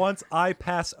podcast. Once I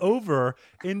pass over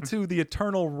into the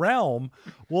eternal realm,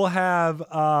 we'll have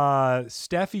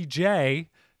Steffi J,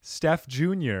 Steph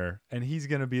Jr., and he's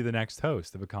going to be the next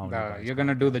host of a comedy advice You're going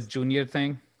to do the junior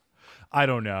thing? I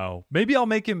don't know. Maybe I'll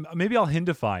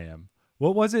hindify him.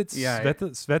 What was it? Yeah.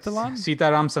 Svetalan?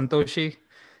 Sitaram Santoshi.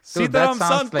 Sitaram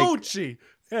Santoshi.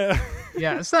 Like,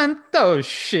 yeah,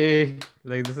 Santoshi.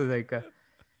 Like this is like a...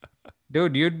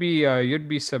 Dude, you'd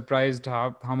be surprised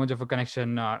how much of a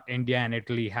connection India and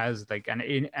Italy has. Like an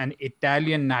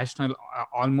Italian national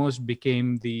almost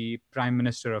became the prime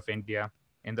minister of India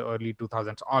in the early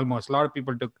 2000s. Almost. A lot of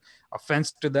people took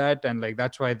offense to that, and like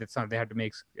that's why they had to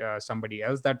make somebody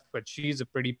else that. But she's a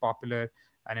pretty popular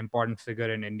and important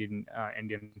figure in Indian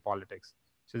politics.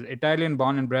 She's Italian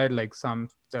born and bred, like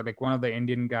like one of the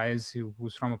Indian guys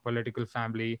who's from a political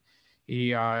family.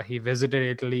 He visited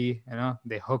Italy,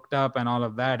 they hooked up and all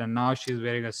of that, and now she's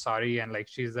wearing a sari, and like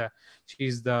she's the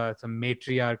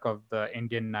matriarch of the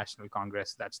Indian National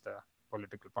Congress. That's the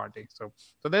political party. So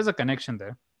there's a connection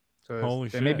there. So Holy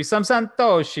there may be shit. some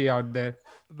Santoshi out there.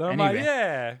 They're like, Anyway.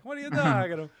 yeah, what are you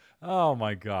talking about? Oh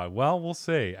my God. Well, we'll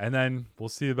see. And then we'll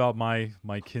see about my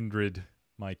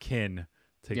kin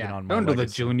taking on my Don't do the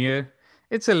legacy. junior.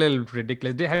 It's a little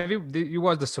ridiculous. Did you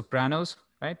watch The Sopranos?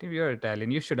 Right? If you're Italian,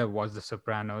 you should have watched The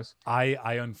Sopranos. I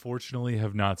unfortunately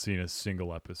have not seen a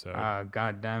single episode.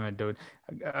 God damn it, dude.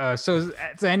 So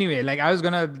anyway, like I was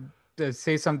gonna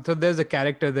say something. So there's a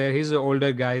character there. He's an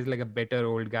older guy. He's like a better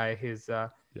old guy.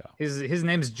 His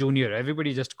name's Junior.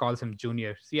 Everybody just calls him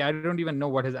Junior. See, I don't even know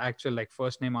what his actual like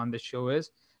first name on the show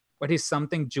is, but he's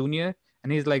something Junior,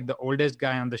 and he's like the oldest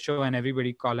guy on the show, and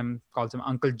everybody calls him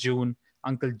Uncle June,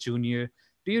 Uncle Junior.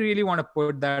 Do you really want to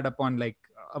put that upon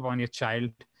your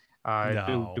child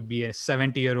No. to be a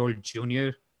 70-year-old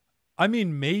junior? I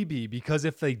mean, maybe, because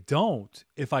if I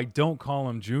don't call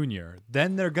him Junior,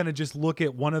 then they're going to just look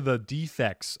at one of the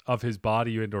defects of his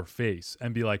body and or face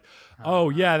and be like, oh,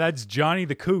 yeah, that's Johnny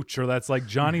the Cooch, or that's like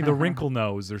Johnny the Wrinkle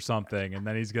Nose or something. And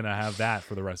then he's going to have that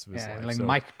for the rest of his life. Like So-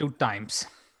 Mike 2 times.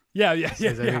 Yeah.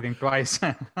 Says everything twice.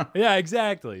 Yeah,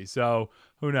 exactly. So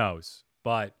who knows?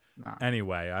 But Nah.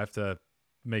 anyway, I have to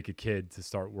make a kid to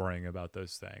start worrying about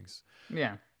those things.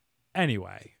 Yeah.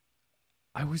 Anyway,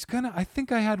 I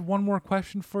think I had one more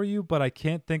question for you, but I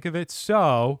can't think of it.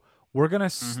 So we're going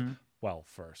to, well,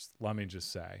 first, let me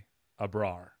just say,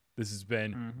 Abrar, this has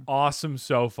been awesome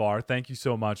so far. Thank you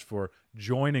so much for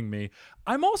joining me.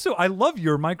 I love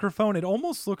your microphone. It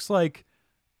almost looks like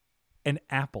an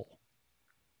apple.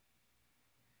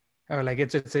 Oh, like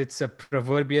it's a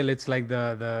proverbial. It's like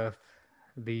the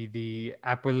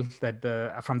apple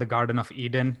that from the Garden of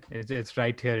Eden. It's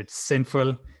right here. It's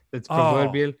sinful. It's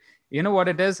proverbial. You know what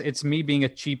it is? It's me being a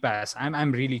cheap ass.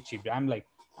 I'm really cheap.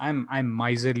 I'm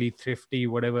miserly, thrifty,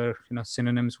 whatever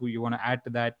synonyms you want to add to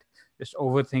that. Just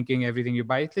overthinking everything you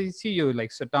buy. See you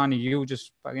like Satani, you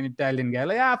just fucking Italian guy.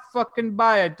 Like, fucking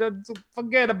buy it.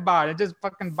 Forget about it. Just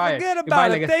fucking buy it. Forget You about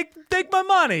buy it. like Take my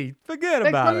money. Forget take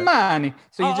about my it. money.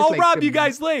 So you I'll rob you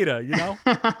guys later, you know?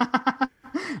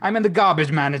 I'm in the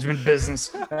garbage management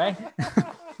business, right?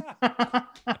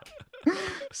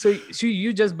 So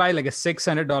you just buy like a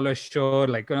 $600 Shure,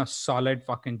 like solid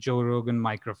fucking Joe Rogan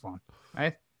microphone,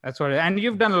 right? That's what. And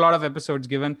you've done a lot of episodes,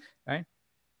 given, right?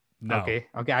 No. Okay.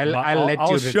 I'll let you.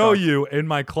 I'll show record. you in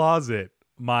my closet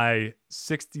my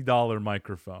 $60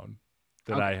 microphone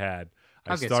that I had.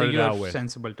 I Okay, so started you're out with.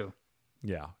 sensible too.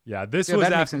 Yeah. This Yeah, was that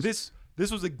makes after sense.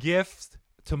 this was a gift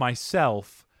to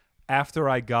myself after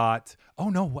I got. Oh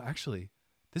no, actually,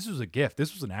 this was a gift.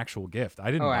 This was an actual gift. I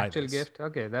didn't Oh, buy actual this. gift.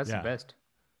 Okay, that's Yeah. the best.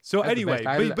 So That's the anyway,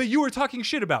 best. but you were talking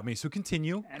shit about me. So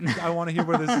continue. I want to hear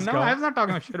where this is No, going. I was not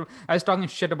talking shit. I was talking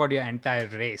shit about your entire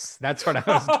race. That's what I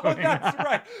was Oh, doing. that's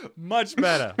right. Much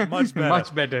better. Much better.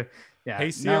 Much better. Yeah. Hey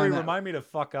Siri, remind me to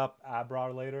fuck up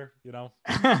Abrar later. You know,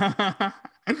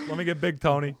 let me get Big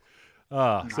Tony.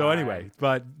 So anyway,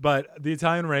 but the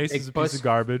Italian race Big is a piece puss. of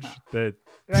garbage. That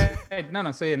Right.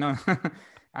 No. Say no.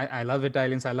 I love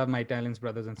Italians. I love my Italian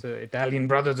brothers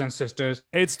and sisters.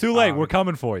 it's too late. We're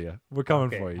coming for you. We're coming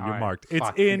Okay, for you. all You're right. marked. It's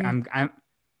Fuck. in.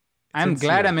 I'm glad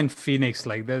Sincere. I'm in Phoenix.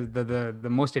 Like the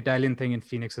most Italian thing in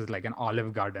Phoenix is like an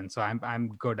Olive Garden. So I'm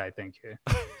good, I think, here.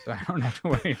 So I don't have to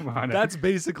worry about it. That's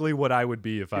basically what I would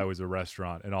be if I was a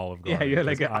restaurant in Olive Garden. Yeah, you're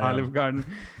like an 'cause I am- Olive Garden.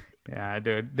 Yeah,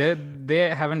 dude. They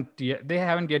haven't yet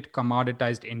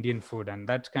commoditized Indian food, and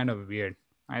that's kind of weird.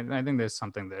 I think there's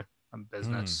something there, some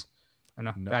business.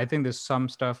 No. I think there's some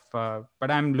stuff, but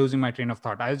I'm losing my train of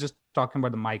thought. I was just talking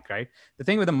about the mic, right? The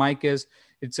thing with the mic is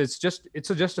it's just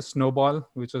a snowball,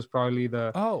 which was probably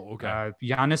the Oh, okay.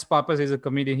 Giannis Papas is a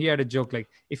comedian. He had a joke like,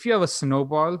 if you have a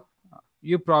snowball,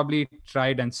 you probably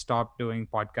tried and stopped doing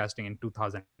podcasting in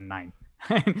 2009.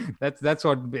 That's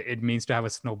what it means to have a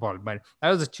snowball. But that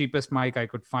was the cheapest mic I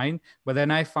could find. But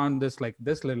then I found this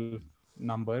little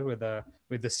number with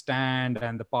the stand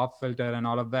and the pop filter and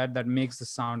all of that makes the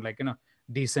sound like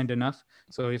decent enough.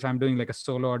 So if I'm doing like a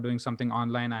solo or doing something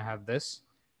online, I have this.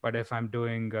 But if I'm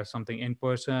doing something in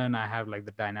person, I have like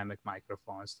the dynamic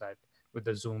microphones that with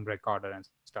the Zoom recorder and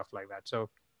stuff like that. So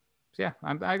yeah,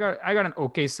 I got an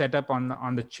okay setup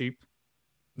on the cheap.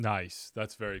 Nice.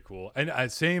 That's very cool. And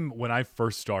same when I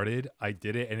first started, I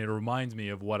did it, and it reminds me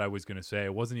of what I was going to say.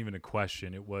 It wasn't even a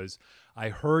question. It was, I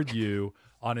heard you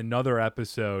on another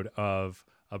episode of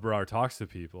Abrar Talks to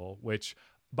People, which,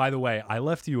 by the way, I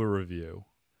left you a review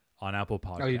on Apple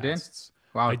Podcasts. Oh, you did?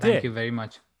 Wow, I thank did. you very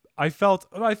much. I felt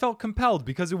compelled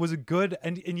because it was a good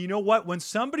and you know what? When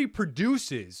somebody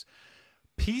produces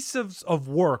piece of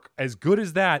work as good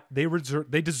as that,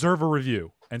 they deserve a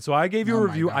review. And so I gave you a Oh my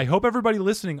review. God. I hope everybody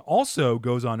listening also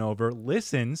goes on over,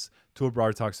 listens to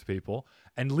Abrar Talks to People,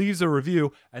 and leaves a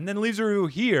review, and then leaves a review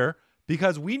here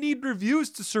because we need reviews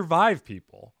to survive,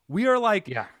 people. We are like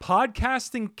Yeah.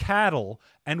 podcasting cattle,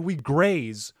 and we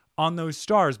graze on those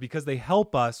stars because they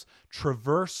help us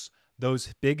traverse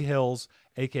those big hills,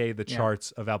 aka the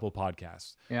charts of Apple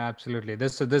Podcasts. Yeah, absolutely.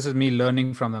 This is me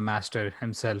learning from the master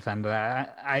himself, and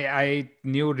I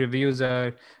knew reviews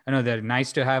are, they're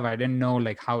nice to have. I didn't know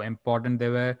like how important they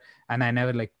were, and I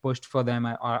never like pushed for them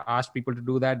or asked people to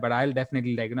do that. But I'll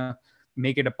definitely like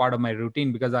make it a part of my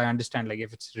routine because I understand like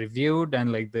if it's reviewed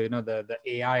and like the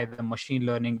AI, the machine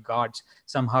learning gods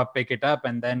somehow pick it up,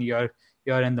 and then you're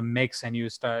in the mix and you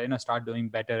start doing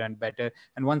better and better.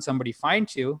 And once somebody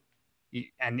finds you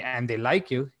and they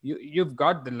like you've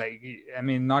got the like, I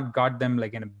mean, not got them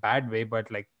like in a bad way,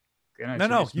 but like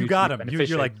No, it's you got mutually him.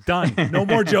 You're beneficial. like, done. No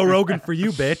more Joe Rogan for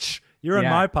you, bitch. You're on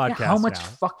my podcast how much now.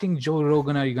 fucking Joe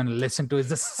Rogan are you going to listen to? It's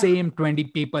the same 20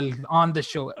 people on the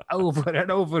show over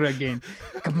and over again.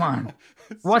 Come on.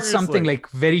 What's something Seriously. like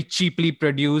very cheaply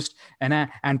produced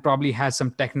and probably has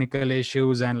some technical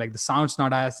issues, and like the sound's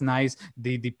not as nice,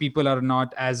 the people are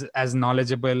not as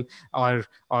knowledgeable, or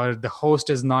the host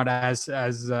is not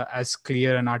as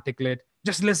clear and articulate.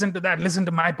 Just listen to that. Listen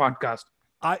to my podcast.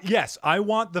 Yes, I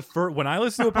want the first. When I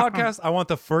listen to a podcast, I want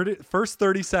the first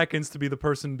 30 seconds to be the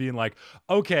person being like,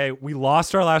 "Okay, we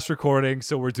lost our last recording,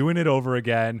 so we're doing it over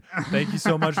again. Thank you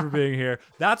so much for being here."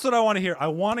 That's what I want to hear. I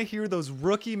want to hear those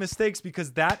rookie mistakes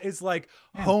because that is like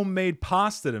homemade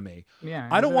pasta to me. Yeah,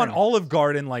 I don't want exactly. Olive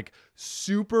Garden like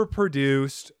super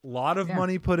produced, a lot of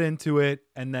money put into it,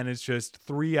 and then it's just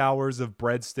 3 hours of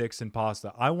breadsticks and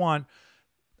pasta. I want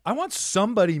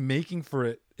somebody making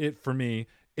it for me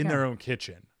in their own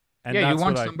kitchen. And You that's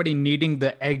want what somebody kneading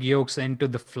the egg yolks into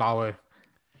the flour,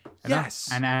 Yes.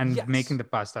 and Yes. making the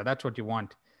pasta. That's what you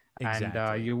want. And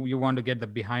Exactly. you want to get the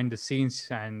behind the scenes,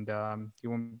 and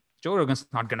Joe Rogan's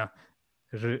not gonna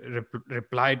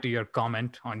reply to your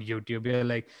comment on YouTube. You're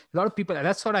like, a lot of people,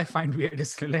 that's what I find weird.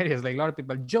 It's hilarious. Like a lot of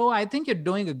people, Joe, I think you're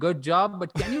doing a good job,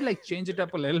 but can you like change it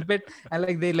up a little bit? And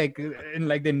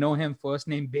like they know him first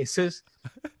name basis.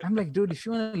 I'm like, dude, if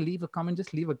you want to leave a comment,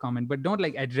 just leave a comment, but don't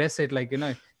like address it like,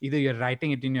 either you're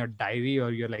writing it in your diary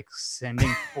or you're like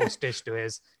sending postage to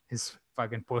his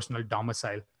fucking personal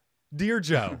domicile. Dear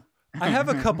Joe, I have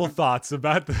a couple thoughts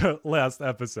about the last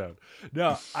episode.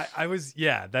 No, I was,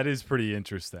 that is pretty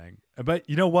interesting. But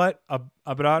you know what?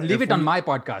 Abrar, Leave it on my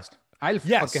podcast. I'll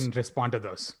Yes. fucking respond to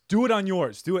those. do it on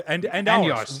yours. Do it and And ours.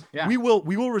 yours, yeah. We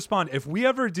will respond. If we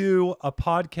ever do a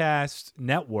podcast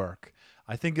network,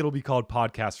 I think it'll be called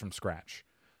Podcast from Scratch.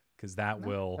 Because that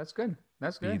will That's good.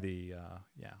 That's be good. the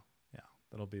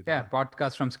that'll be the Yeah,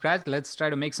 podcast from scratch. Let's try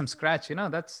to make some scratch.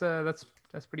 That's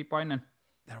pretty poignant.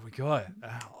 There we go.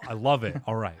 I love it.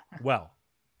 All right. Well,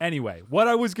 anyway, what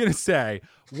I was going to say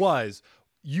was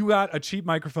you got a cheap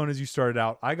microphone as you started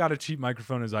out. I got a cheap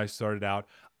microphone as I started out.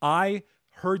 I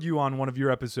heard you on one of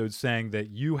your episodes saying that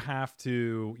you're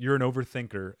an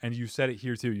overthinker, and you said it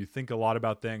here too. You think a lot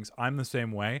about things. I'm the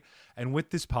same way. And with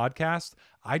this podcast,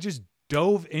 I just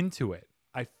dove into it.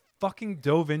 I fucking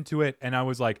dove into it, and I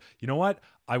was like, you know what?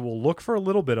 I will look for a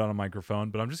little bit on a microphone,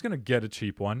 but I'm just going to get a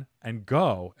cheap one and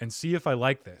go and see if I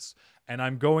like this. And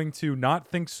I'm going to not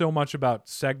think so much about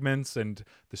segments and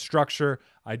the structure.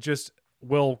 I just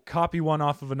will copy one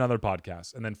off of another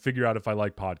podcast and then figure out if I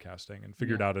like podcasting and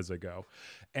figure it out as I go.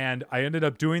 And I ended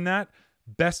up doing that.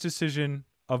 Best decision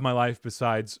of my life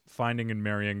besides finding and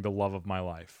marrying the love of my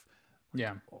life.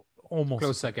 Yeah. Almost.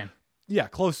 Close second. Yeah,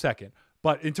 close second.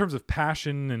 But in terms of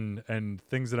passion and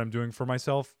things that I'm doing for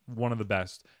myself, one of the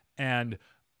best. And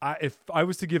if I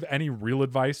was to give any real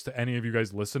advice to any of you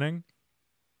guys listening,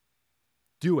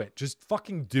 do it. Just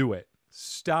fucking do it.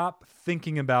 Stop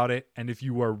thinking about it. And if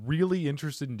you are really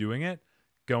interested in doing it,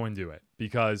 go and do it.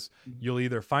 Because you'll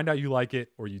either find out you like it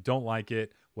or you don't like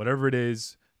it, whatever it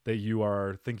is that you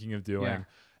are thinking of doing.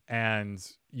 And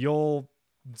you'll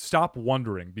stop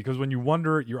wondering, because when you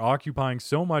wonder, you're occupying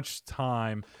so much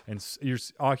time and you're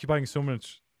occupying so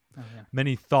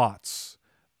many thoughts.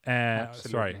 And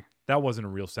sorry, that wasn't a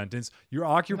real sentence. You're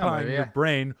occupying your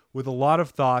brain with a lot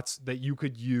of thoughts that you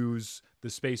could use the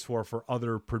space for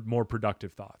other more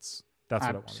productive thoughts. That's what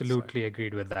I want to say. Absolutely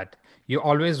agreed with that. You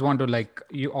always want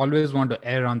to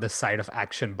err on the side of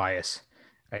action bias.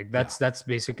 Like that's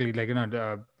basically like,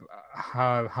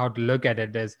 how to look at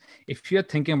it is, if you're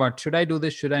thinking about, should I do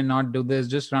this, should I not do this,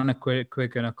 just run a quick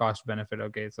cost benefit.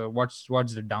 Okay, so what's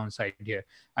the downside here?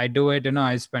 I do it,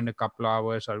 I spend a couple of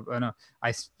hours, or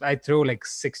I throw like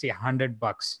 60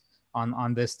 $100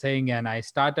 on this thing, and I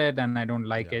start it and I don't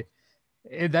like it.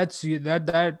 That's you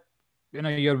that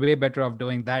you're way better off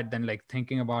doing that than like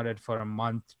thinking about it for a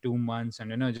month, 2 months,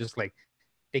 and just like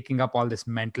taking up all this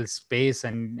mental space,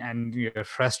 and you're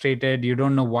frustrated. You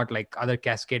don't know what like other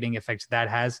cascading effects that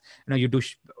has. You do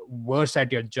worse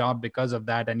at your job because of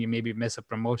that, and you maybe miss a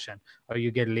promotion, or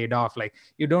you get laid off. Like,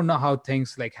 you don't know how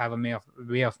things like have a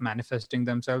way of manifesting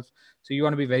themselves. So you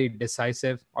want to be very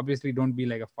decisive. Obviously, don't be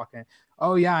like a fucking,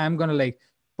 oh yeah, I'm gonna like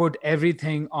put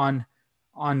everything on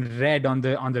red on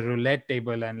the roulette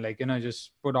table, and like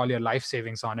just put all your life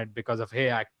savings on it because of, hey,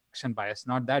 action bias.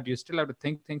 Not that. You still have to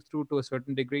think things through to a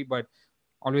certain degree, but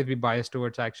always be biased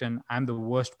towards action. I'm the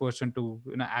worst person to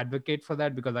advocate for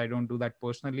that, because I don't do that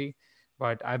personally,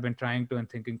 but I've been trying to and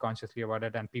thinking consciously about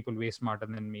it, and people way smarter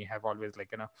than me have always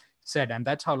like said. And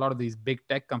that's how a lot of these big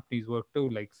tech companies work too,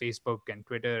 like Facebook and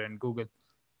Twitter and Google.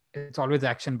 It's always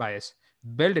action bias.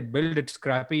 Build it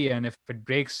scrappy, and if it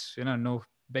breaks, no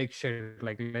big shit,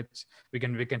 like we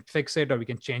can fix it, or we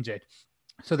can change it.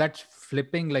 So that's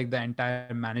flipping like the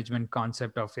entire management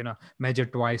concept of measure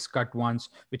twice, cut once,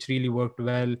 which really worked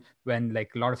well when like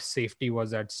a lot of safety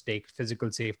was at stake,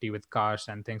 physical safety with cars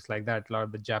and things like that. A lot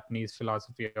of the Japanese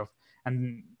philosophy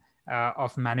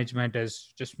of management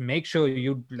is just make sure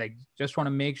you like just want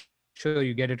to make sure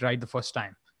you get it right the first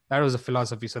time. That was a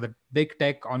philosophy. So the big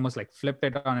tech almost like flipped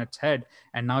it on its head,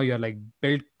 and now you're like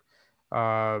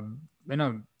uh you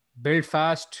know build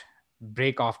fast,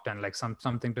 break often, like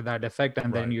something to that effect,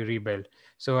 and then you rebuild.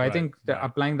 So I think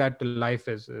applying that to life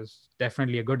is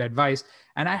definitely a good advice.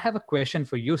 And I have a question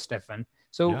for you, Stefan.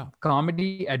 So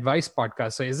comedy advice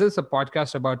podcast, so is this a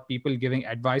podcast about people giving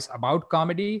advice about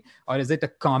comedy, or is it a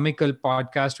comical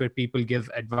podcast where people give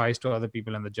advice to other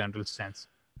people in the general sense?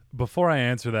 Before I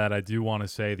answer that, I do want to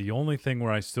say the only thing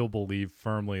where I still believe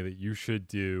firmly that you should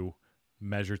do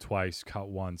measure twice, cut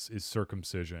once is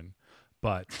circumcision.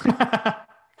 But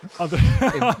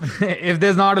if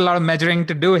there's not a lot of measuring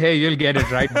to do, hey, you'll get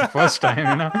it right the first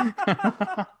time,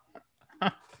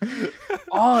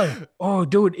 oh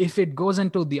dude, if it goes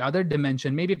into the other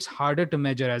dimension, maybe it's harder to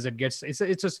measure as it gets, it's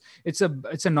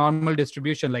a normal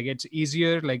distribution. Like, it's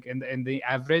easier like in the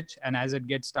average, and as it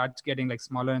starts getting like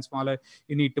smaller and smaller,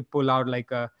 you need to pull out like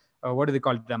a what do they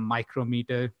call it, a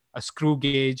micrometer, a screw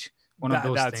gauge, one of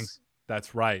those things.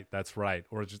 That's right.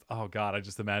 Or just, oh God, I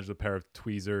just imagine a pair of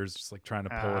tweezers just like trying to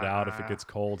pull it out if it gets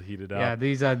cold, heat it up. Yeah,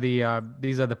 these are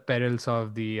the perils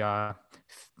of the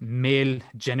male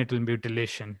genital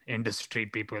mutilation industry,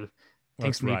 people.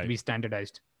 Things need to be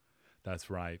standardized. That's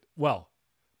right. Well,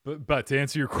 but to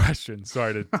answer your question,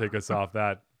 sorry to take us off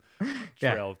that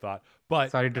trail of thought.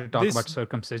 But sorry to talk about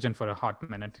circumcision for a hot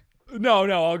minute. No,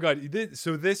 all good.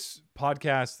 So this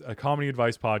podcast, a comedy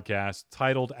advice podcast,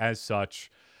 titled as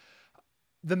such,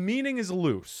 the meaning is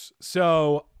loose.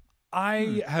 So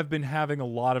I have been having a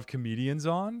lot of comedians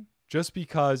on just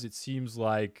because it seems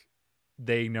like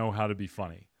they know how to be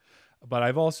funny. But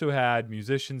I've also had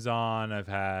musicians on. I've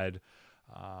had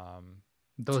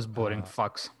those boring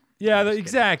fucks. Yeah,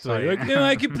 exactly. Like,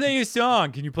 I can play a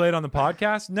song. Can you play it on the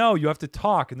podcast? No, you have to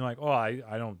talk. And they're like, oh, I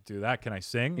don't do that. Can I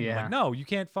sing? And I'm like, no, you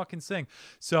can't fucking sing.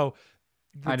 So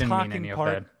the I didn't talking mean any part,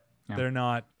 of that. Yeah. They're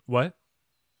not, what?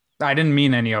 I didn't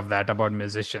mean any of that about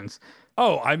musicians.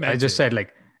 Oh, I just said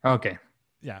like, okay.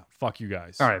 Yeah, fuck you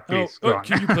guys. All right, please, go on.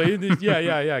 Can you play in the,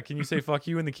 yeah. Can you say fuck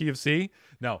you in the key of C?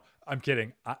 No, I'm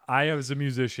kidding. I as a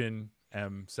musician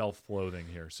am self-loathing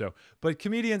here. So, but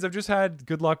comedians, I've just had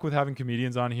good luck with having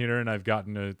comedians on here, and I've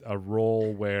gotten a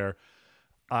role where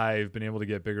I've been able to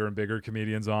get bigger and bigger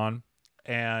comedians on.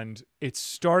 And it's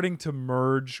starting to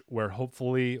merge where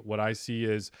hopefully what I see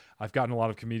is I've gotten a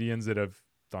lot of comedians that have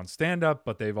done stand-up,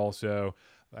 but they've also,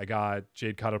 I got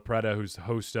Jade Catapretta, who's the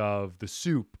host of The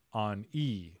Soup on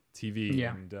TV.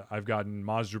 Yeah. And I've gotten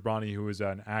Maz Jobrani, who is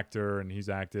an actor, and he's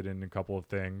acted in a couple of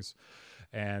things.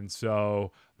 And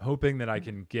so I'm hoping that I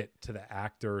can get to the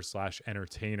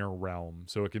actor/entertainer realm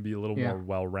so it can be a little more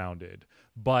well-rounded.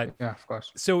 But yeah, of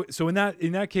course. So in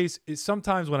that case,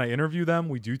 sometimes when I interview them,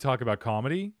 we do talk about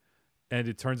comedy, and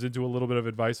it turns into a little bit of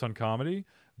advice on comedy.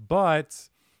 But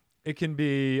it can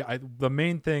be, the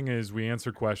main thing is we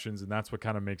answer questions, and that's what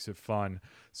kind of makes it fun.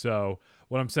 So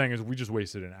what I'm saying is we just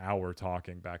wasted an hour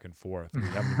talking back and forth. We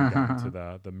haven't even gotten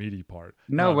to the meaty part.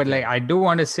 No, but like I do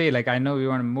want to say, like I know we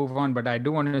want to move on, but I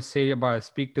do want to say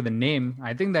speak to the name.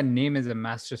 I think that name is a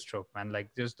masterstroke, man.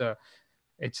 Like just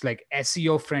it's like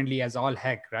SEO friendly as all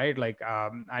heck, right? Like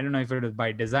I don't know if it was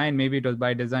by design, maybe it was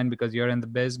by design because you're in the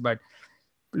biz, but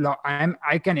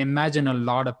I can imagine a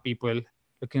lot of people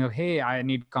looking at, hey, I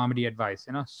need comedy advice.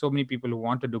 So many people who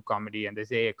want to do comedy and they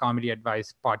say a comedy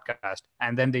advice podcast,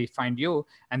 and then they find you,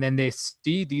 and then they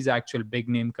see these actual big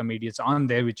name comedians on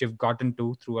there, which you've gotten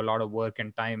to through a lot of work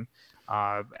and time,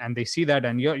 and they see that,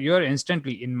 and you're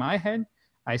instantly in my head.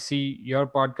 I see your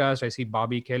podcast. I see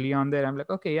Bobby Kelly on there. I'm like,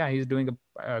 okay, yeah, he's doing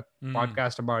a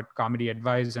podcast about comedy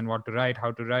advice and what to write,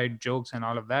 how to write jokes, and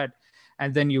all of that.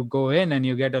 And then you go in and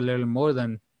you get a little more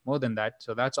than that.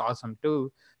 So that's awesome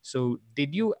too. So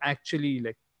did you actually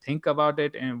like think about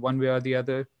it in one way or the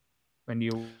other when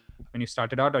you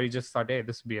started out, or you just thought, hey,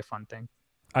 this would be a fun thing?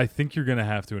 I think you're going to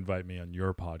have to invite me on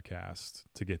your podcast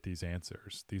to get these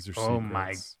answers. These are Oh secrets.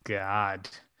 my God.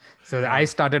 So I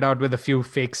started out with a few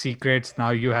fake secrets.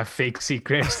 Now you have fake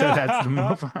secrets. So that's the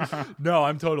move. No,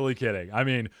 I'm totally kidding. I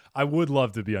mean, I would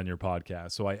love to be on your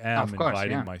podcast, so I am Of course,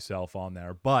 inviting yeah. myself on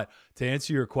there. But to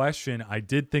answer your question, I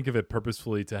did think of it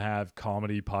purposefully to have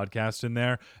comedy podcast in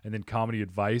there and then comedy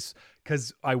advice,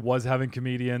 because I was having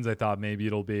comedians. I thought maybe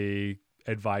it'll be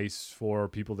advice for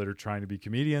people that are trying to be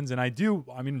comedians. And I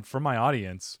mean, for my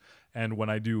audience, and when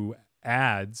I do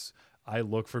ads, I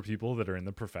look for people that are in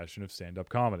the profession of stand-up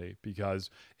comedy, because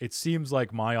it seems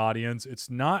like my audience, it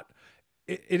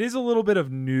is a little bit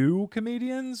of new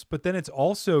comedians, but then it's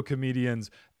also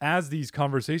comedians as these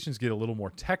conversations get a little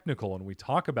more technical and we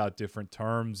talk about different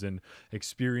terms and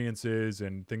experiences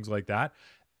and things like that.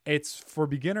 It's for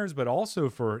beginners, but also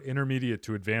for intermediate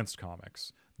to advanced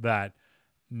comics that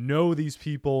know these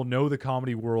people, know the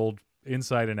comedy world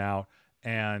inside and out,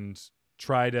 and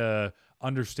try to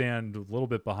understand a little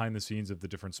bit behind the scenes of the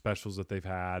different specials that they've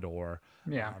had or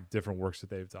different works that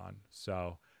they've done.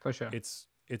 So For sure. it's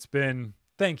been,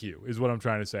 thank you is what I'm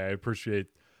trying to say. I appreciate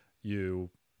you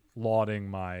lauding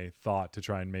my thought to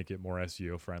try and make it more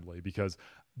SEO friendly, because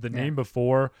the name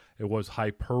before, it was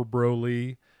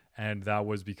Hyperbole, and that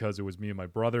was because it was me and my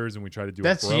brothers and we tried to do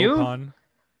That's a bro you? pun.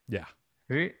 Yeah.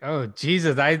 Oh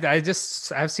Jesus!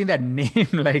 I've seen that name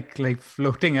like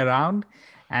floating around,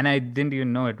 and I didn't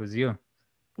even know it was you.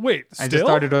 Wait, I just still?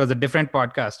 thought it was a different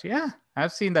podcast. Yeah,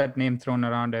 I've seen that name thrown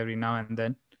around every now and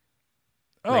then,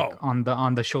 like on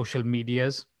the social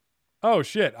medias. Oh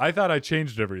shit. I thought I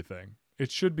changed everything.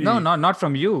 It should be. No, not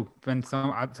from you. When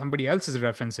somebody else is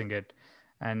referencing it,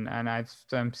 and I've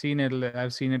seen it.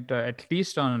 I've seen it at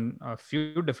least on a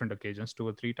few different occasions, 2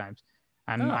 or 3 times.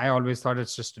 And I always thought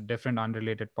it's just a different,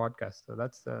 unrelated podcast. So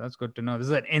that's good to know. This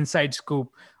is an inside scoop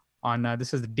on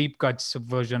this is the deep cuts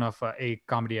version of a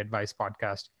comedy advice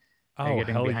podcast.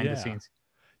 Getting hell behind yeah. the scenes.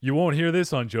 You won't hear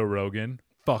this on Joe Rogan,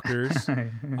 fuckers.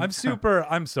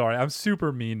 I'm sorry. I'm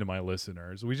super mean to my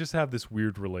listeners. We just have this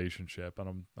weird relationship,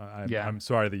 and I'm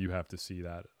sorry that you have to see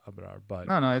that, Abrar, but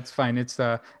No, it's fine. It's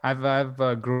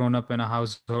I've grown up in a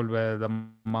household where the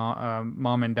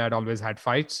mom and dad always had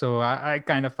fights, so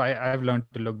I've learned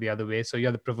to look the other way. So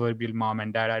you're the proverbial mom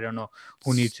and dad. I don't know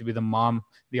who needs to be the mom,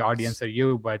 the audience, or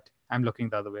you, but I'm looking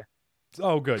the other way.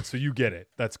 oh, good. So you get it.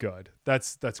 That's good.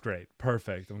 That's great.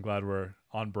 Perfect. I'm glad we're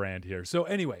on brand here. So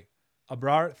anyway,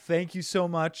 Abrar, thank you so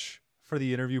much for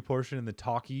the interview portion and the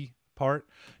talkie part.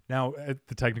 Now,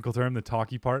 the technical term, the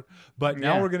talkie part. But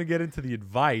now we're going to get into the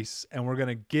advice, and we're going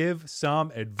to give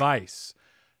some advice.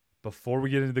 Before we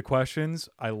get into the questions,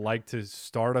 I like to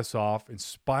start us off,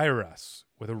 inspire us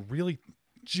with a really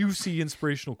juicy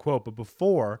inspirational quote. But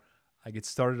before I get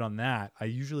started on that, I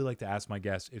usually like to ask my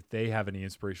guests if they have any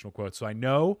inspirational quotes. So I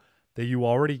know that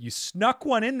you snuck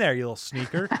one in there, you little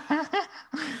sneaker.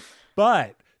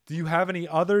 But do you have any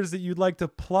others that you'd like to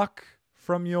pluck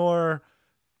from your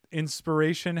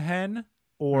inspiration hen,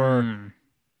 or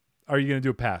are you going to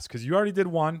do a pass? Because you already did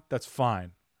one. That's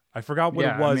fine. I forgot what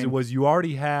it was. It was you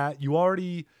already don't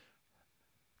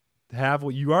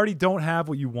have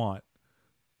what you want.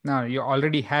 No, you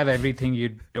already have everything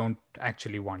you don't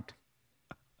actually want.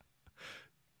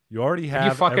 You already have.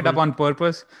 Did you fuck it up on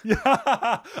purpose?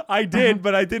 Yeah, I did,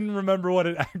 but I didn't remember what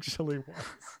it actually was.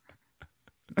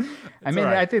 I mean,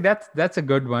 right. I think that's a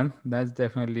good one. That's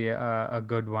definitely a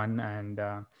good one. And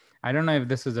I don't know if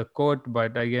this is a quote,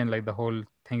 but again, like the whole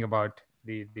thing about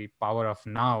the power of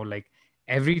now, like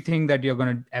everything that you're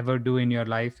going to ever do in your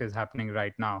life is happening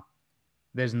right now.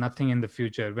 There's nothing in the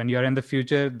future. When you're in the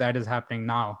future, that is happening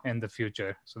now in the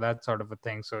future. So that's sort of a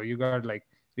thing. So you got to like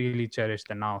really cherish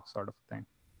the now sort of thing.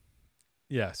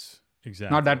 Yes,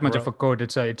 exactly. Not that much of a quote.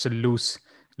 It's a loose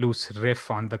riff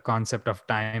on the concept of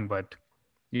time, but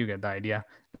You get the idea.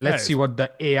 Let's That see is- what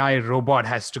the AI robot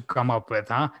has to come up with,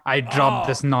 huh? I dropped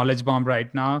this knowledge bomb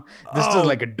right now. This is Oh.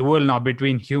 like a duel now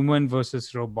between human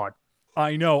versus robot.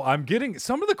 I know. I'm getting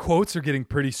some of the quotes are getting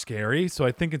pretty scary, so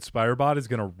I think InspireBot is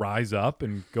going to rise up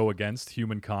and go against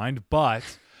humankind. But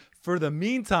for the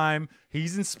meantime,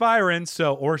 he's inspiring,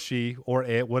 so or she or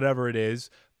it, whatever it is.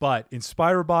 But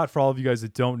InspireBot, for all of you guys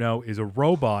that don't know, is a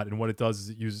robot, and what it does is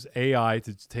it uses AI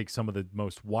to take some of the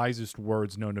most wisest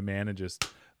words known to man and just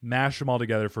mash them all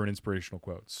together for an inspirational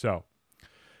quote. So,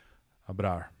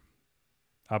 Abrar.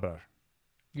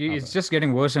 It's just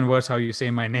getting worse and worse how you say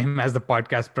my name as the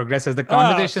podcast progresses. The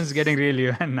conversation is getting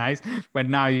really nice, but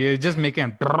now you're just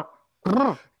making. God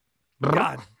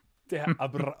damn.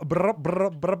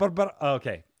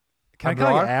 Okay. Can I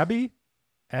call you Abrar? Abby?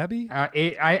 Abby?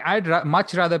 I'd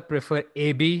much rather prefer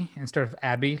AB instead of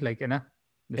Abby, like, just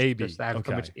AB, the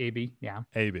alphabet okay. AB. Yeah.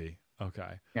 AB.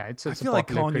 Okay. Yeah. It's I a feel like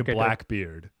popular calling you cricketer.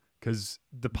 Blackbeard because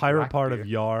the pirate part of Blackbeard.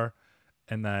 Yar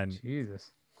and then.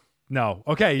 Jesus. No.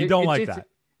 Okay. You don't like that.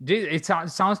 It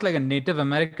sounds like a Native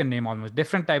American name almost.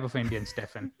 Different type of Indian,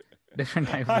 Stefan. Different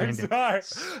type of I'm Indian. sorry.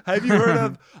 Have you heard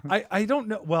of. I don't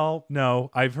know. Well,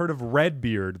 no. I've heard of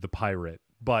Redbeard, the pirate,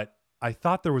 but I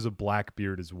thought there was a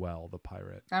Blackbeard as well, the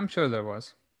pirate. I'm sure there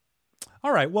was.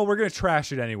 All right. Well, we're going to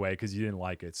trash it anyway because you didn't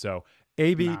like it. So,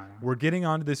 AB, No. we're getting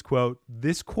on to this quote.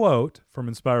 This quote from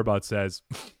InspireBot says,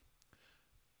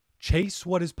 chase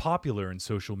what is popular in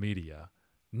social media,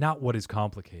 not what is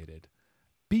complicated.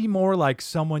 Be more like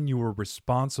someone you were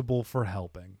responsible for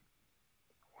helping.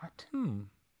 What? Hmm.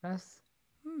 That's.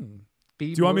 Do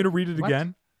you want me to read it What?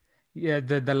 again? Yeah,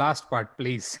 the last part,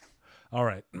 please. All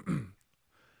right.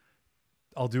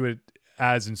 I'll do it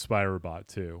as InspireBot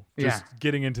too. Just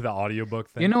getting into the audiobook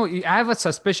thing. You know, I have a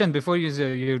suspicion before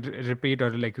you repeat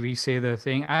or like re-say the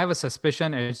thing. I have a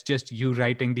suspicion it's just you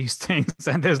writing these things,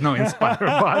 and there's no inspire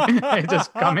bot. It's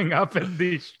just coming up with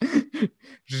these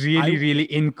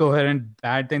really incoherent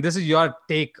bad thing. This is your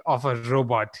take of a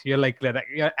robot. You're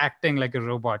acting like a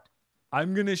robot.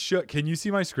 I'm gonna show. Can you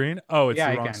see my screen? Oh, it's the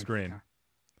I wrong can. screen.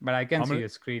 But I can I'm see gonna- your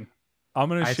screen. I'm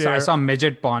gonna I share. saw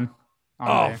midget porn.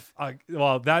 On there.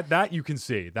 Well, that you can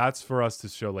see. That's for us to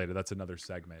show later. That's another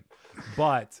segment.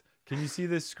 But can you see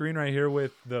this screen right here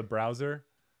with the browser?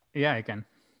 Yeah, I can.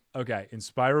 Okay,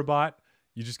 InspireBot.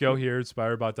 You just go here,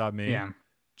 inspirebot.me. Yeah.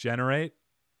 Generate.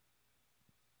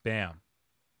 Bam.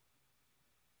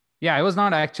 Yeah, I was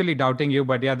not actually doubting you,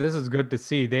 but yeah, this is good to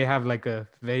see. They have like a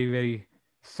very, very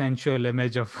sensual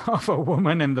image of a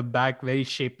woman in the back, very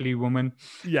shapely woman,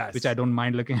 Yes. which I don't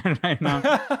mind looking at right now.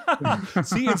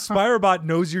 See, InspireBot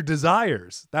knows your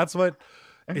desires. That's what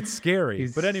it's scary.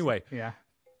 But anyway, Yeah.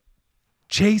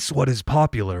 Chase what is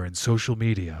popular in social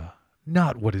media,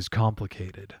 not what is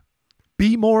complicated.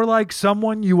 Be more like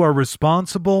someone you are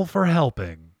responsible for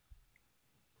helping.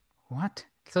 What?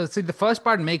 So see, the first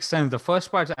part makes sense. The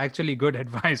first part's actually good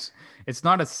advice. It's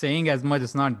not a saying as much.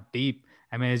 It's not deep.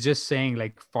 I mean, it's just saying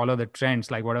like follow the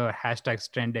trends, like whatever hashtags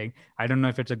trending. I don't know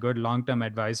if it's a good long-term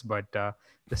advice, but the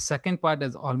second part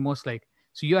is almost like,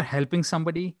 so you're helping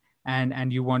somebody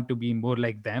and you want to be more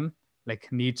like them,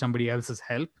 like need somebody else's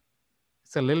help.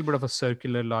 It's a little bit of a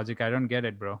circular logic. I don't get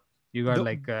it, bro. You got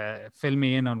fill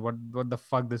me in on what the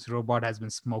fuck this robot has been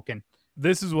smoking.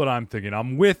 this is what I'm thinking.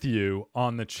 I'm with you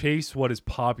on the chase what is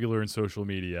popular in social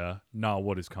media, not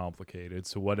what is complicated.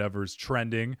 So whatever's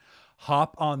trending,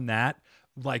 hop on that.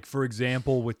 Like, for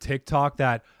example, with TikTok,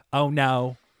 that, oh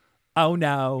no, oh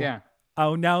no, Yeah.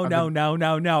 oh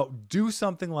no. Do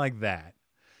something like that.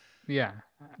 Yeah.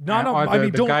 No, Or I the,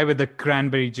 mean, the don't. guy with the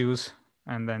cranberry juice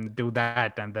and then do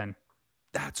that and then.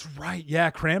 That's right. Yeah,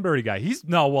 Cranberry guy. He's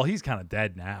kind of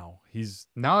dead now. He's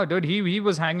No, dude, he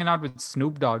was hanging out with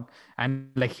Snoop Dogg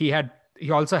and like he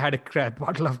also had a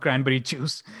bottle of cranberry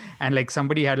juice and like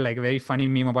somebody had like a very funny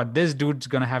meme about this dude's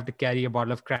gonna have to carry a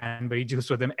bottle of cranberry juice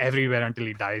with him everywhere until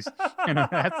he dies. You know,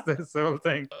 that's the whole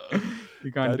thing.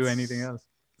 You can't do That's anything else.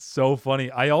 so funny.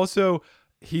 I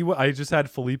just had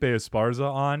Felipe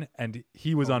Esparza on, and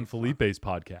he was on Felipe's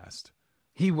podcast.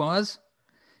 He was?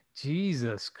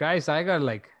 Jesus Christ. I got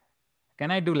like, can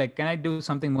I do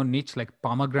something more niche like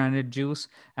pomegranate juice?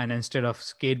 And instead of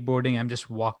skateboarding, I'm just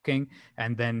walking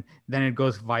and then it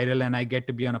goes viral and I get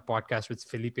to be on a podcast with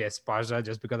Felipe Esparza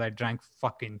just because I drank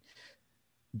fucking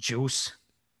juice.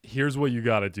 Here's what you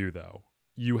got to do, though.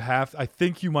 I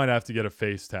think you might have to get a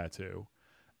face tattoo.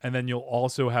 And then you'll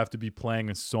also have to be playing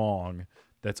a song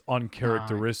that's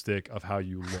uncharacteristic of how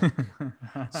you look.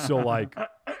 So like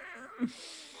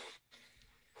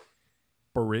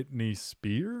Britney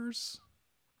Spears?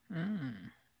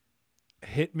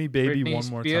 Hit Me Baby Britney One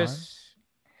More Spears,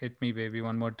 hit me, baby,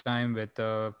 one more time with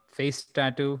a face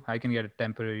tattoo. I can get a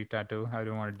temporary tattoo. I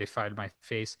don't want to defile my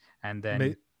face. And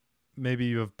then, Maybe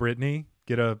you have Britney.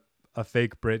 Get a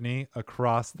fake Britney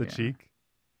across the yeah. cheek.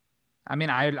 I mean,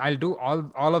 I'll do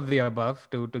all of the above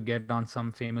to get on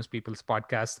some famous people's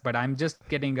podcasts, but I'm just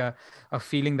getting a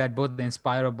feeling that both the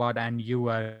InspiroBot and you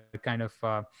are kind of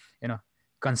you know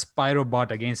conspirobot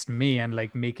against me and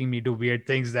like making me do weird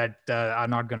things that are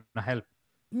not gonna help.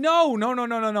 No.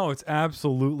 It's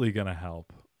absolutely gonna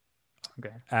help.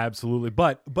 Okay. Absolutely.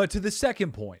 But to the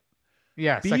second point,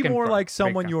 Yeah. be second more part, like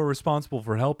someone breakdown. you're responsible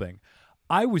for helping.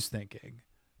 I was thinking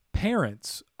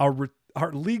parents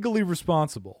are legally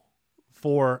responsible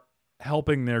for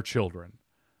helping their children.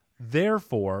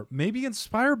 Therefore, maybe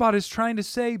InspireBot is trying to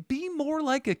say, be more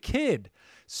like a kid.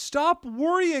 Stop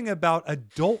worrying about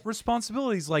adult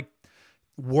responsibilities like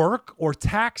work or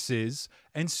taxes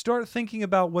and start thinking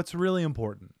about what's really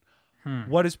important.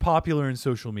 What is popular in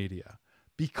social media?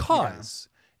 Because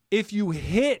if you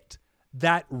hit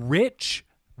that rich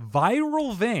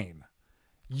viral vein,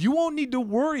 you won't need to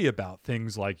worry about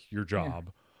things like your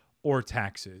job or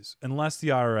taxes unless the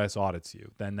IRS audits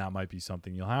you. Then that might be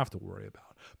something you'll have to worry about.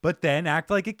 But then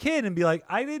act like a kid and be like,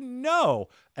 I didn't know.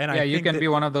 And Yeah, I you think can that, be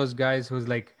one of those guys who's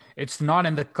like, it's not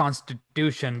in the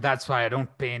Constitution. That's why I don't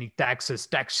pay any taxes.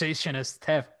 Taxation is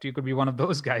theft. You could be one of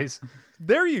those guys.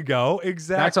 there you go.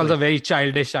 Exactly. That's also very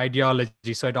childish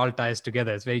ideology. So it all ties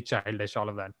together. It's very childish, all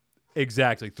of that.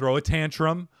 Exactly. Throw a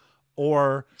tantrum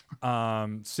or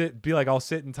be like, I'll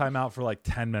sit in timeout for like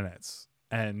 10 minutes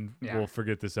and we'll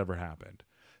forget this ever happened.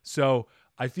 So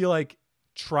I feel like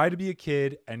try to be a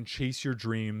kid and chase your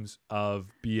dreams of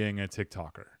being a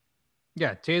TikToker.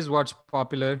 Yeah, chase what's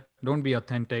popular. Don't be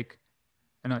authentic.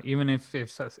 Even if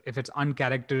it's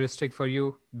uncharacteristic for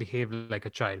you, behave like a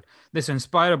child. This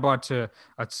InspireBot,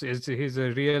 he's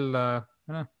a real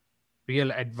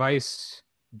real advice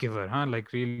giver, huh?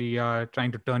 Like really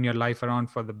trying to turn your life around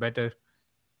for the better.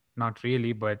 Not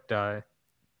really, but I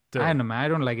don't know, man. I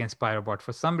don't like InspireBot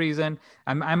for some reason.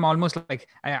 I'm almost like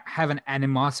I have an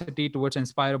animosity towards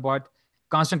InspireBot.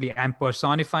 Constantly, I'm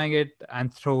personifying it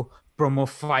and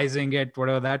promorphizing it,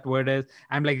 whatever that word is.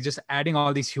 I'm like just adding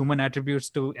all these human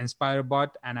attributes to InspireBot,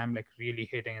 and I'm like really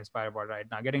hating InspireBot right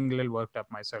now, getting a little worked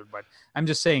up myself. But I'm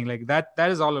just saying, like that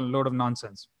is all a load of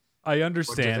nonsense. I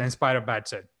understand. What just InspireBot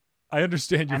said. I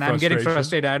understand your And frustration. I'm getting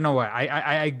frustrated. I don't know why.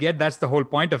 I get that's the whole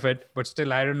point of it, but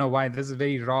still, I don't know why. This is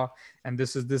very raw, and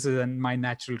this is my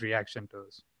natural reaction to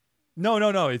this. No.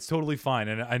 It's totally fine.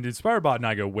 And InspireBot and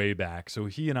I go way back. So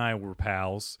he and I were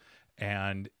pals.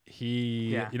 And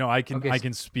he, I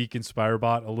can speak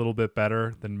InspireBot a little bit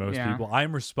better than most people.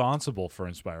 I'm responsible for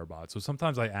InspireBot. So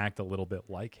sometimes I act a little bit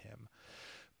like him.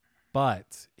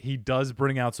 But he does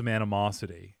bring out some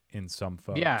animosity in some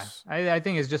folks. Yeah, I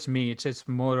think it's just me. It's just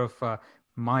more of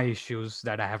my issues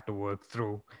that I have to work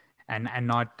through and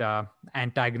not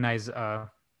antagonize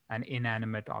an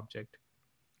inanimate object.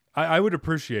 I would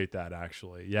appreciate that,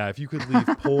 actually. Yeah, if you could leave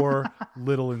poor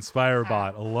little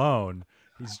InspireBot alone.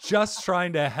 He's just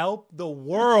trying to help the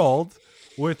world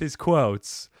with his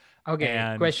quotes.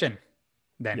 Okay, question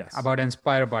then about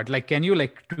InspireBot. Like, can you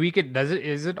like tweak it?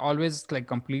 Is it always like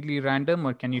completely random,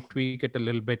 or can you tweak it a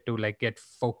little bit to like get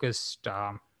focused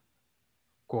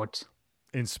quotes?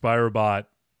 InspireBot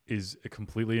is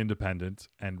completely independent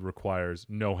and requires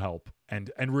no help and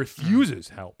refuses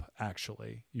help.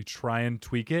 Actually, you try and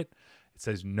tweak it, it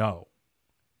says no.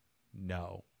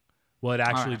 Well, it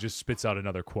actually just spits out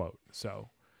another quote.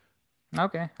 So,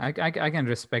 okay, I can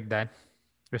respect that.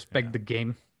 Respect the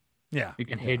game. Yeah, you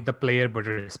can hate the player, but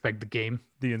respect the game.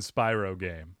 The Inspiro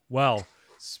game. Well,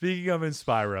 speaking of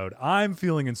Inspiroed, I'm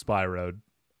feeling Inspiroed.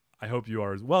 I hope you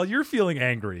are as well. You're feeling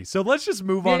angry, so let's just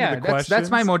move on to the questions.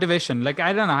 That's my motivation. Like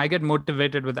I don't know, I get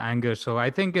motivated with anger, so I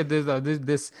think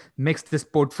this mix, this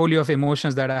portfolio of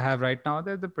emotions that I have right now,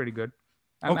 they're pretty good.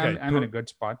 I'm in a good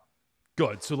spot.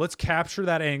 Good. So let's capture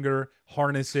that anger,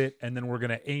 harness it, and then we're going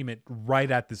to aim it right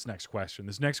at this next question.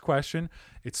 This next question,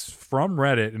 it's from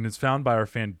Reddit, and it's found by our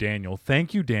fan Daniel.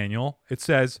 Thank you, Daniel. It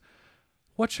says,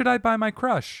 what should I buy my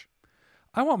crush?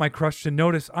 I want my crush to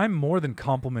notice I'm more than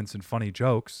compliments and funny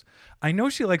jokes. I know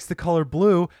she likes the color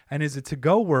blue and is a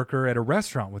to-go worker at a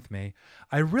restaurant with me.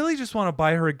 I really just want to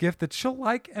buy her a gift that she'll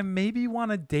like and maybe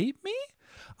want to date me?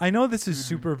 I know this is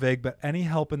super vague, but any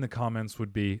help in the comments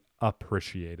would be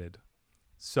appreciated.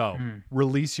 So,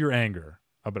 release your anger,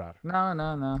 Abrar.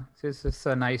 No. This is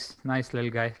a nice little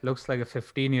guy. Looks like a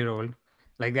 15-year-old.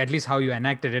 Like at least how you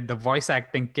enacted it. The voice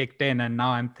acting kicked in, and now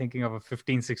I'm thinking of a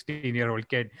 15, 16-year-old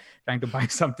kid trying to buy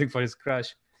something for his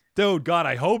crush. Dude, God,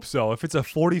 I hope so. If it's a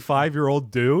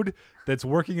 45-year-old dude that's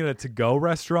working at a to-go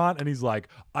restaurant and he's like,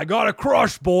 I got a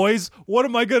crush, boys. What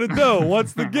am I going to do?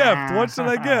 What's the gift? What should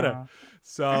I get her?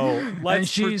 So let's... And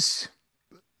she's...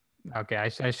 Okay, I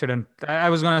shouldn't.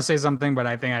 I was gonna say something, but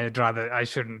I think I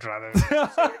shouldn't rather.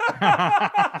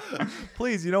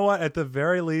 Please, you know what? At the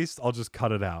very least, I'll just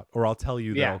cut it out, or I'll tell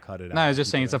you that I'll cut it out. No, I was just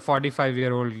saying it's a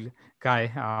 45-year-old guy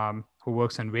who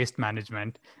works in waste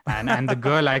management, and the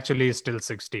girl actually is still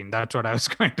 16. That's what I was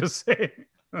going to say.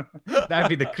 That'd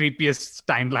be the creepiest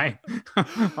timeline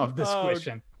of this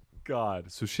question.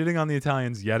 God. So shitting on the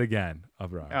Italians yet again,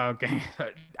 Abrar. Okay.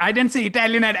 I didn't say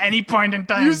Italian at any point in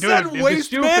time. You said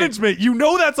waste management. You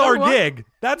know that's our gig.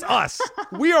 That's us.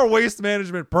 We are waste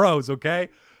management pros, okay?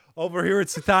 Over here at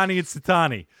Satani, it's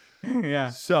Satani. Yeah.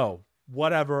 So,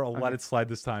 whatever. I'll let it slide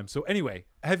this time. So, anyway,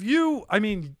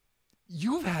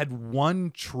 you've had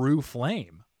one true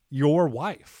flame, your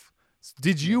wife.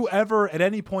 Did you ever, at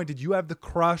any point, did you have the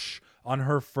crush on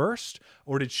her first?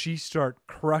 Or did she start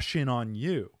crushing on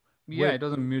you? Yeah, it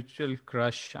was a mutual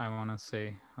crush, I want to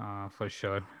say, for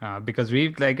sure. Because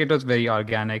it was very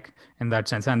organic in that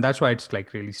sense. And that's why it's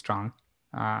like really strong.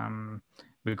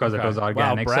 Because it was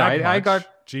organic. Wow, so I got...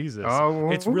 Jesus.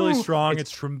 It's really strong.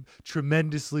 It's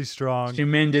tremendously strong.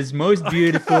 Tremendous. Most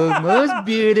beautiful.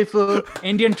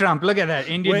 Indian Trump. Look at that.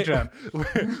 Indian Trump.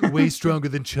 Way stronger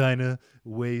than China.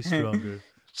 Way stronger.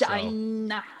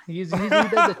 China. He does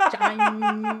the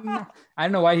China. I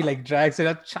don't know why he drags it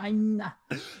up. China.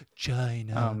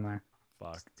 Oh man.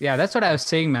 Fuck. Yeah, that's what I was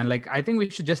saying, man. I think we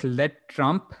should just let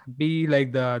Trump be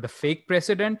the fake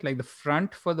president, the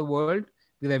front for the world.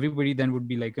 Because everybody then would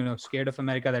be scared of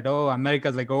America, that, oh,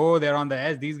 America's they're on the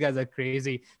edge. These guys are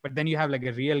crazy. But then you have a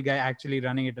real guy actually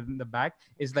running it in the back.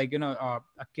 It's a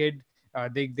kid,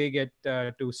 they get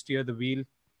to steer the wheel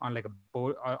on a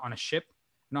boat, on a ship.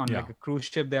 No, on a cruise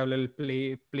ship, they have a little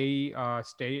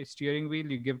steering wheel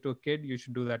you give to a kid. You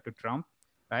should do that to Trump,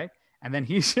 right? And then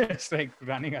he's just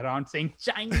running around saying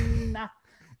China,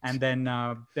 and then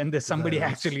there's somebody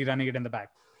actually running it in the back.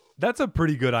 That's a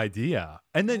pretty good idea.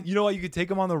 And then you know what? You could take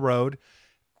him on the road.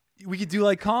 We could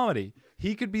do comedy.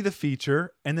 He could be the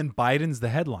feature, and then Biden's the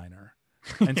headliner.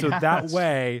 And so that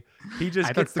way, he just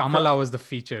I gets thought Kamala was the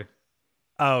feature.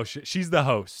 Oh, she's the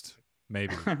host,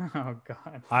 maybe. Oh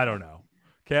God. I don't know.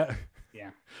 Okay. Yeah.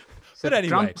 So But anyway,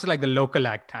 Trump's the local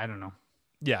act. I don't know.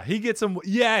 Yeah, he gets him.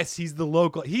 Yes, he's the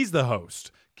local. He's the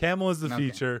host. Kamala's the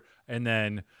feature, and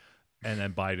then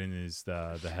Biden is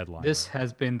the headliner. This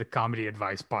has been the Comedy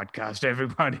Advice Podcast,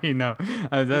 everybody.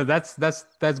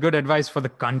 That's good advice for the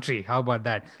country. How about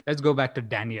that? Let's go back to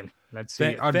Daniel. Let's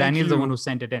see. Daniel's the one who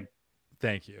sent it in.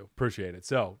 Thank you. Appreciate it.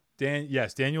 So,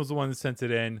 Daniel's the one that sent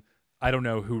it in. I don't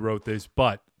know who wrote this,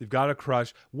 but they've got a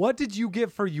crush. What did you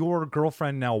get for your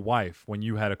girlfriend, now wife, when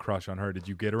you had a crush on her? Did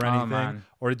you get her anything?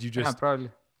 Or did you just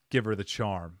give her the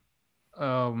charm?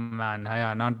 Oh man,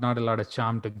 yeah, not a lot of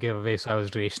charm to give away, so I was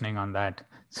rationing on that.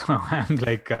 So I'm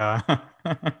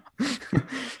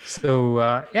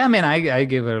I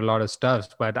gave her a lot of stuff,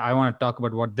 but I want to talk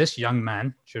about what this young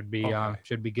man should be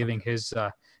giving his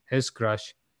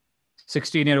crush.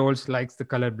 16-year-olds likes the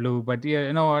color blue, but yeah,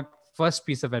 you know what? First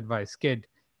piece of advice, kid,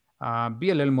 be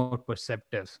a little more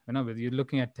perceptive. With you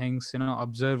looking at things,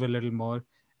 observe a little more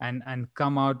and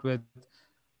come out with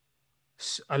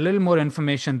a little more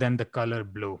information than the color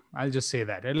blue. I'll just say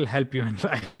that it'll help you in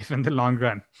life in the long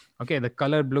run. Okay, the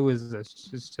color blue is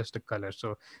just a color.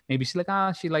 So maybe she's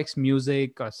she likes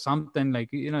music or something,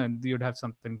 you'd have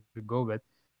something to go with.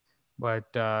 But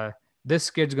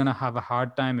this kid's gonna have a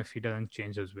hard time if he doesn't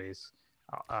change his ways,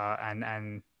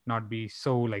 and not be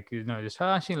so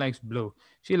she likes blue.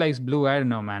 She likes blue. I don't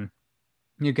know, man.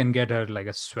 You can get her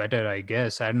a sweater, I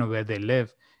guess. I don't know where they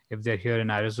live. If they're here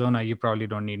in Arizona, you probably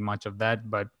don't need much of that,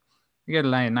 but you get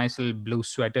a nice little blue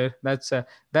sweater. That's a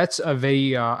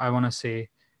very I want to say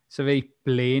it's a very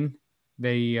plain,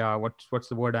 very what's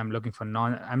the word I'm looking for?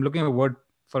 I'm looking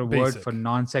for a word for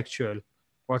non-sexual.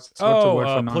 What's the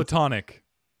word for platonic?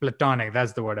 Platonic,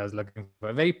 that's the word I was looking for.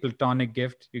 A very platonic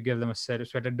gift. You give them a set of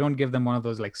sweater. Don't give them one of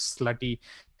those slutty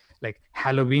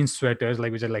Halloween sweaters,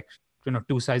 which are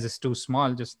 2 sizes too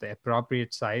small. Just the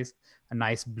appropriate size. A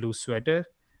nice blue sweater,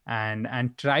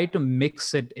 and try to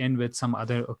mix it in with some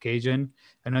other occasion.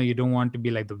 You don't want to be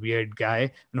the weird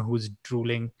guy who's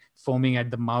drooling, foaming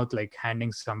at the mouth,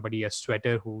 handing somebody a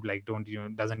sweater who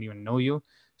doesn't even know you.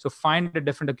 So find a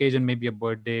different occasion, maybe a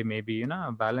birthday, maybe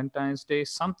a Valentine's Day,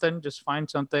 something. Just find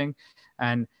something,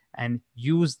 and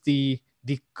use the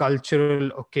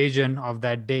cultural occasion of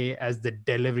that day as the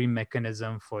delivery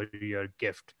mechanism for your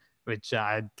gift. Which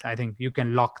I think you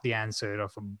can lock the answer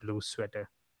of a blue sweater.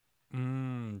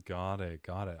 Got it.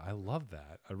 I love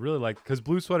that. I really like, because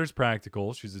Blue Sweater's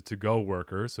practical. She's a to-go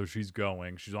worker, so she's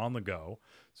on the go,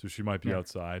 so she might be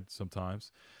outside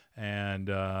sometimes, and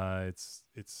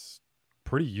it's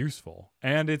pretty useful,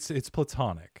 and it's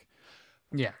platonic,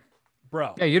 Yeah.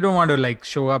 bro. Yeah, you don't want to like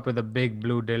show up with a big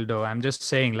blue dildo. I'm just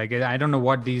saying, like, I don't know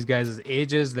what these guys'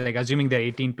 age is, like, assuming they're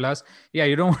 18 plus. Yeah,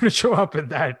 you don't want to show up with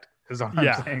that, is all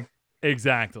I'm saying.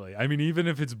 Exactly. I mean, even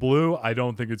if it's blue, I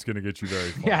don't think it's going to get you very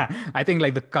far. Yeah, I think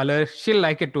like the color, she'll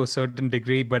like it to a certain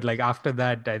degree, but like after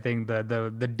that, I think the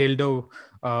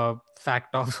dildo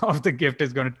fact of the gift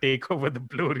is going to take over the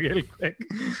blue real quick.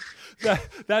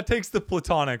 that takes the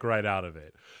platonic right out of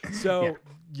it. So,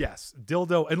 yes,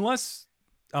 dildo, unless,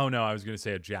 oh no, I was going to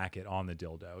say a jacket on the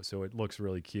dildo, so it looks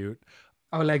really cute.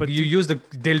 Oh, like you use the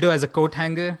dildo as a coat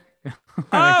hanger?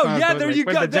 Oh, yeah, there like, you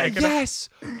go. the Yes.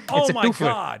 Oh a my 2-foot.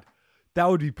 God. That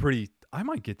would be pretty. I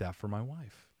might get that for my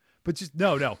wife. But just,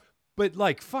 no. But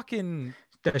like fucking.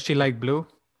 Does she like blue?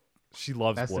 She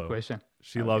loves That's blue. The question.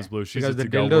 She loves blue. She's because a the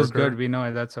to-go dildo's worker. good, we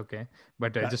know that's okay.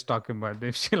 But just talking about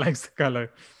if she likes the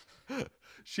color.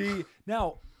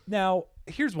 Now,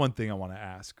 here's one thing I want to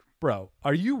ask. Bro,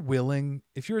 are you willing,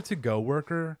 if you're a to-go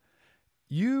worker,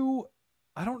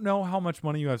 I don't know how much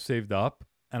money you have saved up,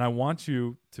 and I want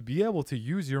you to be able to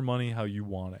use your money how you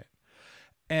want it.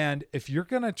 And if you're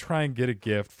going to try and get a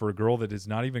gift for a girl that is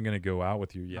not even going to go out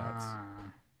with you yet,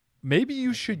 maybe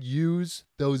you should use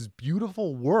those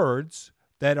beautiful words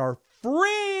that are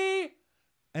free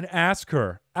and ask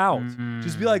her out.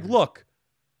 Just be like, look,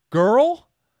 girl,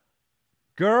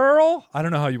 I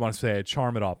don't know how you want to say it.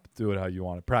 Charm it up. Do it how you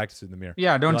want it. Practice it in the mirror.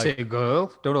 Yeah, don't Like, say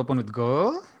girl. Don't open with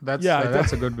girl. That's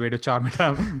a good way to charm it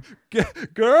up.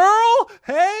 Girl,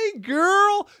 hey,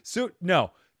 girl. So,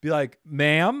 no, be like,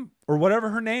 ma'am, or whatever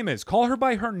her name is. Call her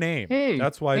by her name. Hey,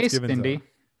 that's why it's given Cindy. to her.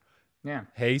 Yeah.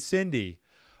 Hey, Cindy,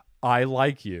 I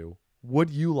like you. Would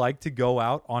you like to go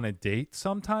out on a date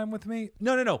sometime with me?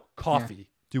 No. Coffee. Yeah.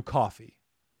 Do coffee.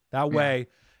 That way,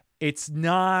 it's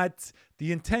not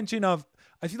the intention of.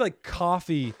 I feel like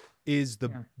coffee is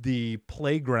the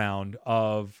playground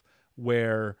of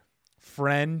where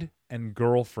friend and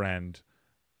girlfriend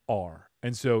are.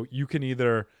 And so you can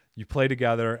either you play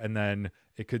together and then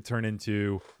it could turn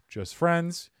into just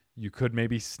friends. You could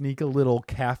maybe sneak a little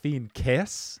caffeine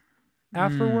kiss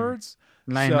afterwards.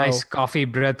 Nice coffee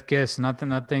breath kiss.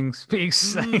 Nothing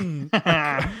speaks.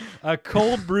 A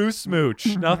cold brew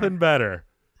smooch. Nothing better.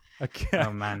 A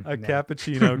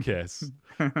cappuccino kiss.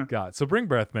 God. So bring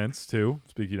breath mints too,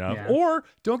 speaking of. Yeah. Or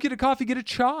don't get a coffee, get a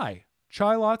chai.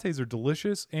 Chai lattes are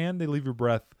delicious and they leave your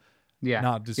breath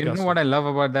not disgusting. You know what I love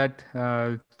about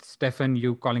that, Stefan,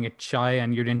 you calling it chai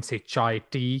and you didn't say chai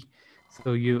tea.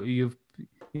 So you've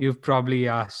probably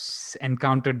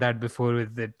encountered that before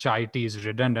with the chai tea is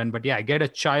redundant. But yeah, get a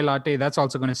chai latte. That's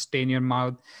also going to stain your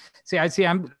mouth.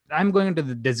 I'm going into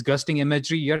the disgusting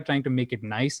imagery. You're trying to make it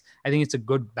nice. I think it's a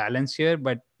good balance here,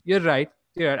 but you're right.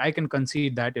 Yeah, I can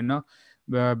concede that,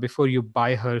 before you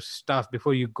buy her stuff,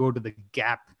 before you go to the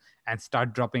Gap and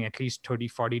start dropping at least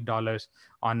 $30-$40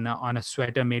 on a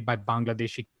sweater made by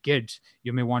Bangladeshi kids,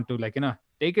 you may want to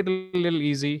take it a little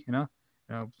easy,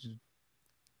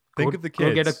 Think of the kids.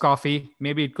 Go get a coffee.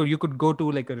 Maybe you could go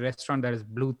to like a restaurant that is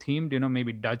blue themed,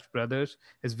 maybe Dutch Brothers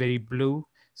is very blue.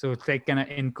 So they kind of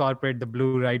incorporate the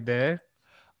blue right there.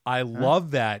 I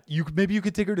love that. Maybe you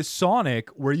could take her to Sonic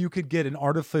where you could get an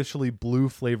artificially blue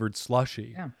flavored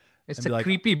slushie. Yeah. It's a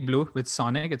creepy blue with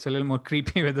Sonic. It's a little more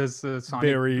creepy with this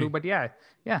Sonic blue. But yeah,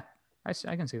 I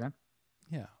can see that.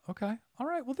 Yeah. Okay. All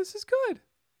right. Well, this is good.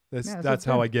 That's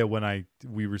how I get when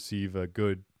we receive a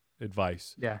good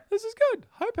advice. Yeah. This is good.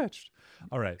 High pitched.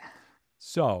 All right.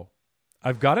 So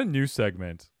I've got a new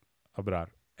segment, Abrar,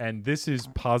 and this is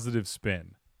positive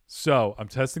spin. So I'm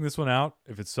testing this one out.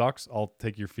 If it sucks, I'll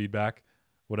take your feedback,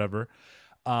 whatever.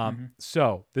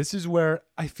 So this is where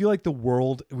I feel like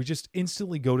we just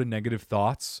instantly go to negative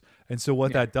thoughts. And so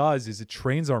what that does is it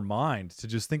trains our mind to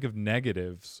just think of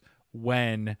negatives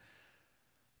when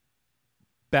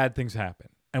bad things happen.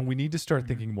 And we need to start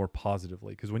thinking more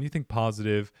positively, because when you think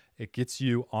positive, it gets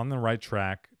you on the right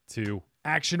track to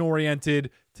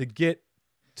action-oriented to get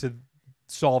to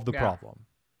solve the problem.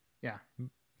 Yeah.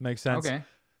 Makes sense? Okay.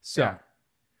 So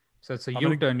it's a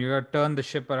U-turn. You got to turn the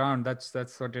ship around. That's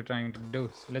what you're trying to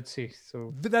do. So let's see.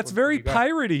 So that's very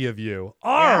piratey of you.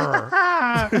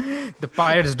 The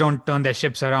pirates don't turn their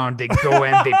ships around. They go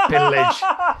and they pillage.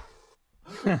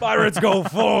 Pirates go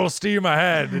full steam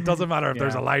ahead. It doesn't matter if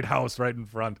there's a lighthouse right in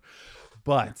front.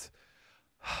 But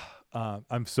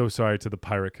I'm so sorry to the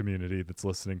pirate community that's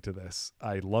listening to this.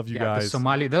 I love you Yeah, guys.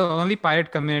 the only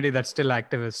pirate community that's still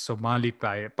active is Somali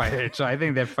pirates. So I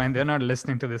think they're fine. They're not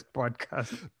listening to this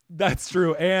podcast. That's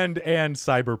true. And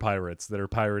cyber pirates that are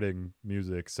pirating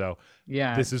music. So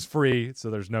Yeah. this is free,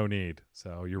 so there's no need.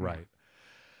 So you're right.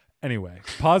 Anyway,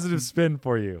 positive spin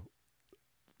for you.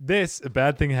 A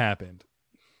bad thing happened.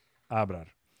 Abrar,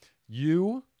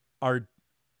 you are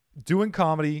doing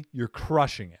comedy. You're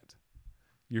crushing it.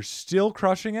 You're still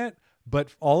crushing it,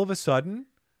 but all of a sudden,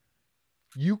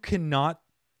 you cannot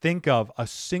think of a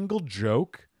single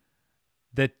joke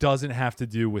that doesn't have to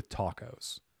do with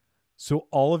tacos. So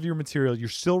all of your material, you're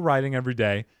still writing every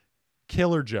day.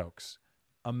 Killer jokes.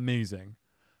 Amazing.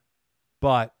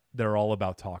 But they're all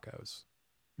about tacos.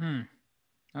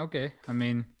 Okay. I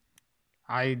mean,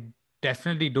 I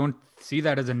definitely don't see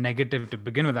that as a negative to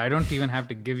begin with. I don't even have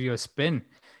to give you a spin.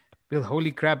 Because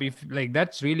holy crap, if like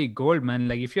that's really gold, man.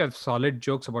 Like if you have solid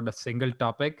jokes about a single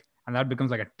topic and that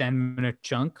becomes like a 10-minute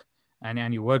chunk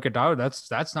and you work it out,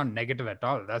 that's not negative at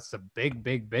all. That's a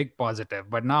big positive.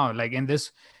 But now, like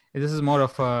this is more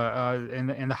of a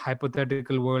in the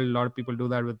hypothetical world, a lot of people do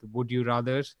that with would you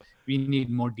rathers. We need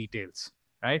more details,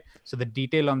 right? So the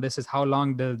detail on this is how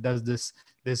long does this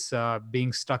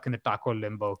being stuck in the taco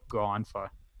limbo go on for?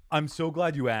 I'm so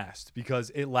glad you asked because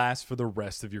it lasts for the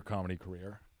rest of your comedy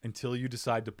career. Until you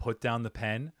decide to put down the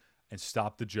pen and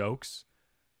stop the jokes,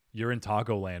 you're in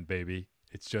taco land, baby.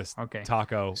 It's just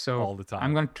taco all the time.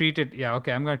 I'm going to treat it. Yeah.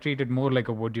 Okay. I'm going to treat it more like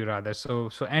a would you rather.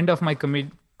 So end of my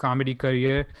comedy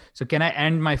career. So can I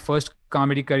end my first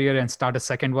comedy career and start a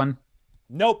second one?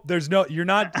 Nope. You're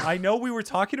not. I know we were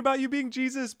talking about you being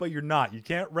Jesus, but you're not. You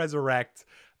can't resurrect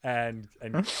and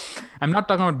I'm not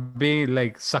talking about being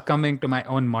like succumbing to my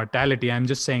own mortality. I'm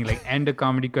just saying like end a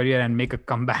comedy career and make a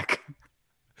comeback.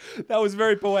 That was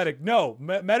very poetic. No,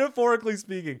 metaphorically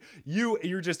speaking,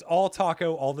 you're just all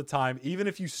taco all the time. Even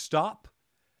if you stop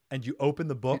and you open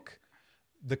the book,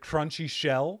 the crunchy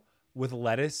shell with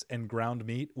lettuce and ground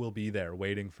meat will be there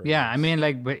waiting for you. Yeah, I mean,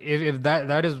 like, but if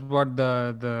that is what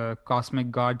the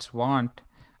cosmic gods want,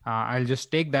 I'll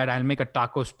just take that. I'll make a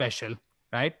taco special,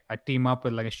 right? I team up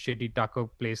with like a shitty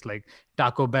taco place like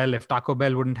Taco Bell. If Taco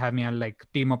Bell wouldn't have me, I'll like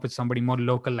team up with somebody more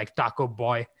local like Taco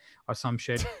Boy or some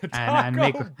shit and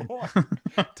make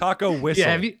Taco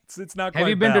Whistle. Yeah, it's not quite have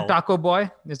you been Bell. to Taco Boy?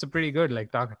 It's a pretty good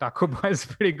like Taco Boy is a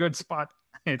pretty good spot.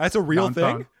 That's a real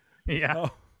downtown. thing? Yeah.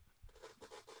 Oh.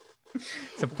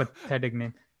 It's a pathetic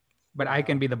name. But I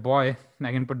can be the boy.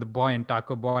 I can put the boy in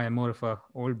Taco Boy. I'm more of a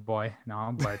old boy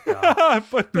now. But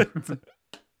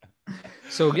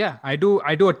so yeah, I do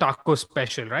a taco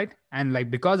special, right? And like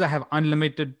because I have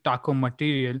unlimited taco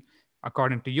material,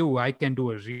 according to you, I can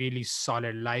do a really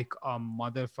solid, like a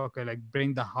motherfucker, like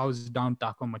bring the house down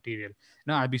taco material.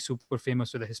 Now I'd be super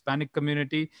famous with the Hispanic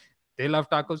community. They love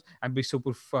tacos. I'd be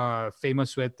super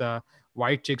famous with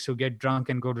white chicks who get drunk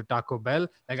and go to Taco Bell.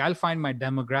 Like I'll find my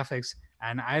demographics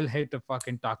and I'll hit a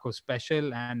fucking taco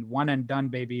special and one and done,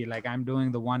 baby. Like I'm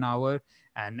doing the 1 hour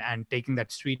and taking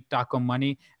that sweet taco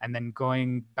money and then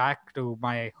going back to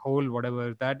my whole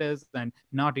whatever that is and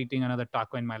not eating another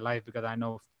taco in my life because I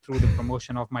know through the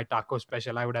promotion of my taco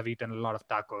special, I would have eaten a lot of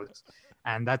tacos.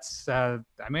 And that's,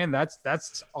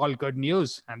 that's all good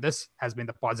news. And this has been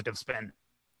the positive spin.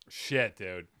 Shit,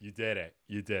 dude. You did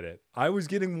it. I was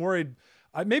getting worried.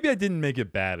 Maybe I didn't make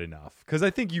it bad enough because I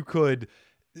think you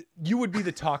would be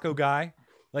the taco guy.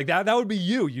 Like that would be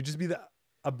you. You'd just be the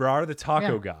Abrar, the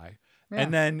taco guy. Yeah.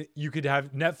 And then you could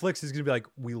have Netflix is going to be like,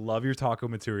 we love your taco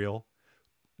material.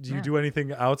 Do you do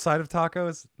anything outside of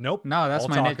tacos? Nope. No, that's all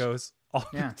my tacos.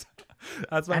 Niche.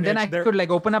 That's my and niche. Then I could like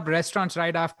open up restaurants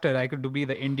right after. I could be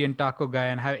the Indian taco guy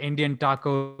and have Indian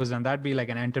tacos and that'd be like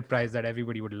an enterprise that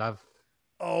everybody would love.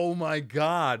 Oh my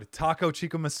God. Taco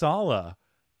Chica Masala.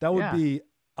 That would be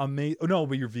amazing. Oh, no,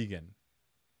 but you're vegan.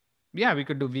 Yeah, we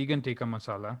could do vegan tikka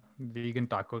masala, vegan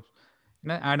tacos.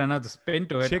 Add another spin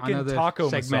to it. Chicken another taco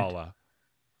segment. masala.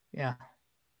 Yeah.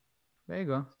 There you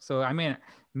go. So, I mean,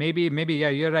 maybe, yeah,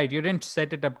 you're right. You didn't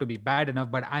set it up to be bad enough,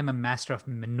 but I'm a master of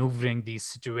maneuvering these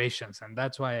situations. And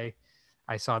that's why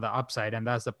I saw the upside. And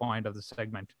that's the point of the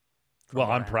segment.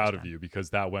 Well, I'm proud of you because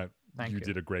that went, Thank you you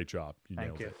did a great job. You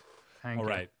nailed it. Thank All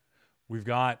you. right. We've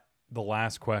got the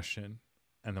last question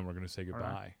and then we're going to say goodbye.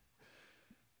 Right.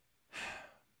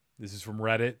 This is from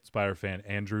Reddit. It's by our fan,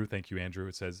 Andrew. Thank you, Andrew.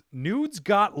 It says, nudes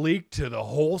got leaked to the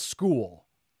whole school.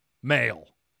 Mail.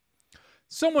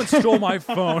 Someone stole my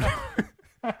phone.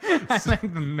 I like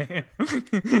the mail.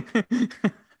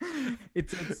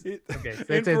 It's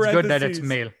good that it's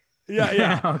mail.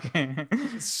 Yeah. Okay.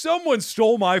 Someone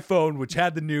stole my phone, which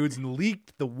had the nudes, and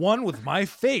leaked the one with my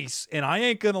face. And I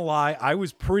ain't gonna lie, I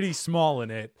was pretty small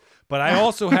in it. But I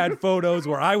also had photos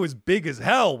where I was big as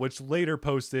hell, which later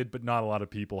posted, but not a lot of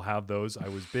people have those. I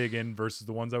was big in versus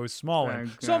the ones I was small in.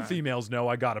 Oh, Some God. females know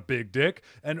I got a big dick,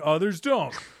 and others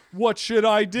don't. What should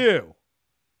I do?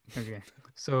 Okay.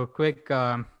 So quick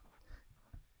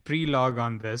pre-log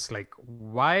on this. Like,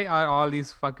 why are all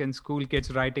these fucking school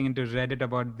kids writing into Reddit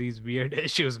about these weird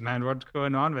issues, man? What's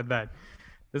going on with that?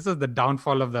 This is the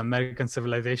downfall of the American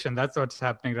civilization. That's what's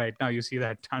happening right now. You see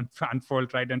that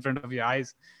unfold right in front of your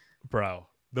eyes. Bro,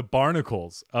 the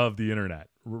barnacles of the internet,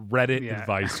 Reddit Yeah.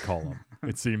 advice column,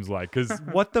 it seems like. Because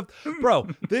what the, bro,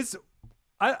 this,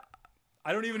 I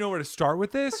don't even know where to start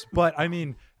with this, but I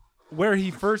mean, where he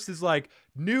first is like,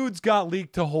 nudes got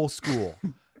leaked to whole school.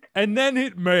 And then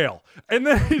hit mail. And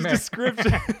then his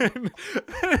description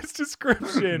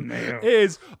Mail.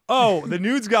 is, oh, the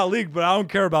nudes got leaked, but I don't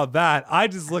care about that. I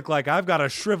just look like I've got a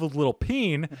shriveled little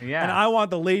peen. Yeah. And I want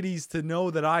the ladies to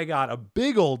know that I got a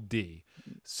big old D.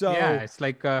 So Yeah, it's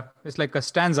like a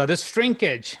stanza. This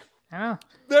shrinkage. Yeah.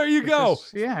 there you go.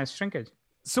 Yeah, it's shrinkage.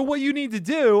 So what you need to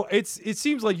do, it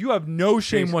seems like you have no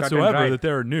shame Please cut and whatsoever dry. that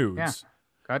there are nudes. Yeah.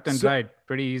 Cut and So- dried.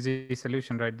 Pretty easy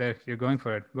solution right there. You're going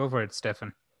for it. Go for it,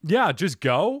 Stefan. Yeah, just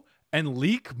go and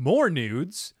leak more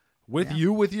nudes with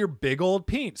you with your big old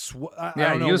peen. I Yeah,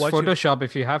 don't know use what you- Photoshop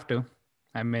if you have to.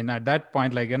 I mean, at that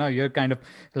point, like, you're kind of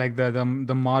like the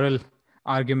moral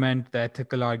argument, the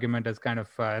ethical argument is kind of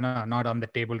not on the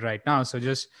table right now. So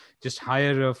just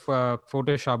hire a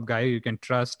Photoshop guy you can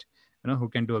trust, who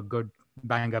can do a good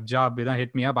bang up job.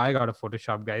 Hit me up. I got a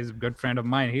Photoshop guy. He's a good friend of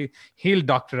mine. He'll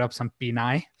doctor up some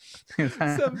peni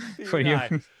Some for you.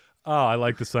 peni. Oh, I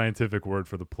like the scientific word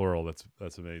for the plural.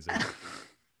 That's amazing.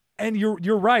 And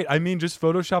you're right. I mean, just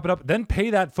Photoshop it up, then pay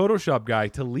that Photoshop guy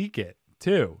to leak it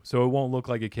too, so it won't look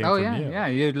like it came Oh from yeah, you. yeah.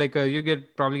 You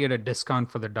probably get a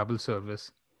discount for the double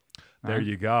service. There right?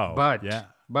 you go. But yeah,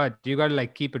 but you gotta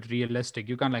like keep it realistic.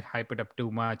 You can't like hype it up too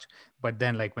much. But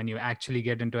then like when you actually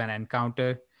get into an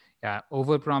encounter, yeah,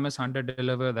 over promise, under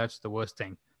deliver, that's the worst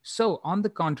thing. So on the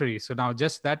contrary, so now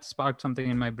just that sparked something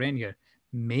in my brain here.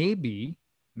 Maybe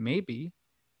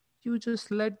you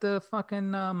just let the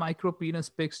fucking micro penis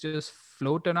pics just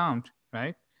float around,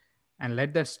 right? And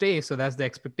let that stay. So that's the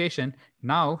expectation.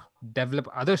 Now develop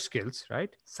other skills,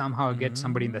 right? Somehow get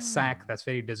somebody in the sack. That's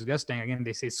very disgusting. Again,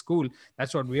 they say school.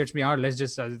 That's what weirds me out. Let's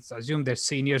just assume they're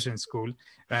seniors in school,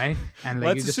 right? And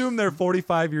like, let's assume they're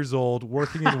 45 years old,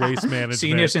 working in waste management.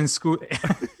 seniors in school.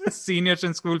 Seniors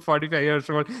in school, 45 years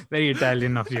old. Very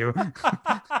Italian of you.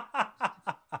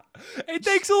 It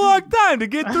takes a long time to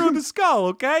get through the skull.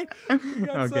 Okay, you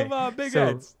got some big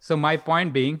heads. So my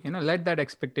point being, let that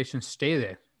expectation stay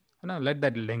there. Let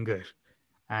that linger,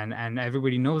 and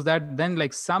everybody knows that. Then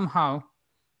like somehow,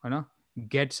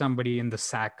 get somebody in the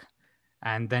sack,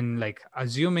 and then like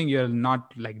assuming you're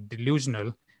not like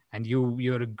delusional and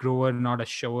you're a grower, not a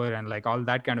shower, and like all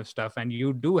that kind of stuff, and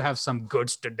you do have some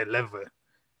goods to deliver,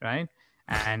 right?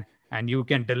 And you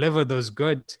can deliver those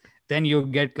goods. Then you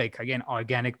get like again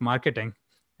organic marketing,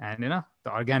 and the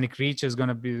organic reach is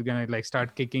gonna like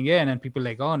start kicking in, and people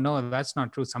like, oh no, that's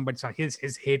not true. Somebody saw his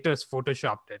haters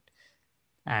photoshopped it,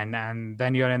 and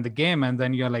then you're in the game, and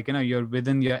then you're like you're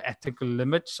within your ethical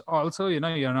limits. Also, you're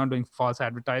not doing false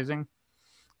advertising,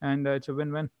 and it's a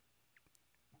win-win.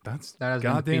 That has been the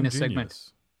goddamn penis genius.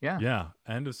 segment. Yeah. Yeah.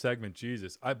 End of segment.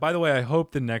 Jesus. By the way, I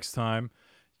hope the next time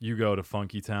you go to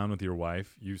Funky Town with your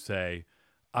wife, you say,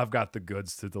 I've got the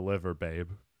goods to deliver, babe.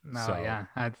 No, So, yeah.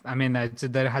 I mean,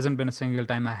 there hasn't been a single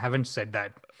time I haven't said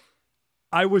that.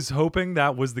 I was hoping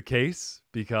that was the case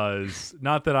because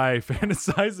not that I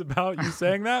fantasize about you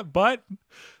saying that, but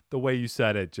the way you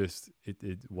said it,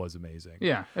 it was amazing.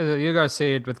 Yeah, you gotta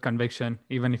say it with conviction,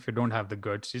 even if you don't have the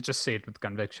goods. You just say it with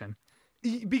conviction.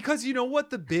 Because you know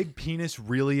what the big penis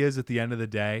really is at the end of the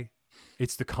day?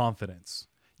 It's the confidence.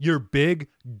 Your big,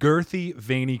 girthy,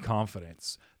 veiny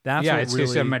confidence. That's what it's really...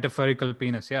 just a metaphorical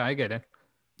penis. Yeah, I get it.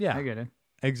 Yeah, I get it.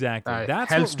 exactly.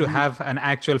 That's helps what to re- have an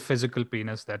actual physical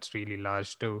penis that's really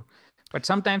large too. But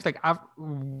sometimes, like,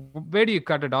 where do you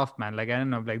cut it off, man? Like, I don't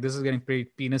know. Like, this is getting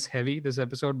pretty penis heavy this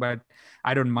episode, but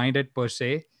I don't mind it per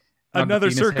se. Not the Another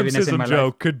penis heaviness in circumcision my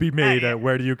joke life. could be made at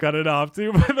where do you cut it off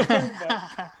to? By the way.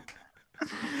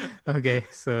 Okay,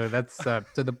 so that's so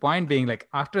the point being, like,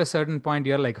 after a certain point,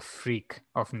 you're like a freak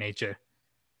of nature,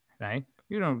 right?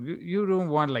 You don't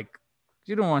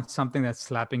want something that's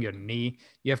slapping your knee.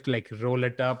 You have to like roll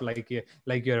it up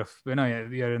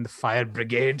you're in the fire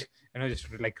brigade, just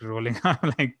like rolling up,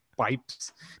 like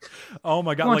pipes. Oh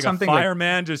my You God. want Like a something like-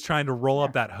 fireman just trying to roll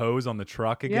up that hose on the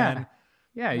truck again.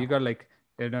 Yeah, you got like,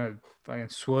 fucking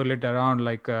swirl it around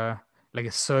like a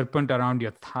serpent around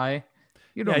your thigh.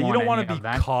 You don't You don't want want any to of be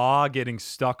that. Caw getting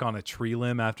stuck on a tree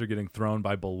limb after getting thrown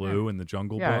by Baloo in the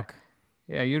Jungle Yeah. Book.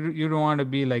 Yeah, you don't want to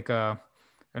be like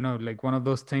like one of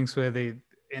those things where they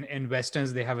in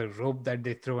westerns they have a rope that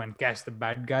they throw and catch the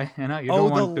bad guy. You Oh,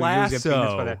 don't want the to use your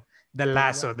penis for that. lasso. The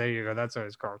lasso. There you go. That's what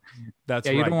it's called. That's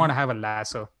Yeah, right. you don't want to have a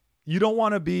lasso. You don't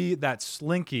want to be that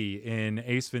Slinky in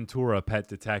Ace Ventura: Pet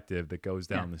Detective that goes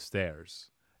down the stairs.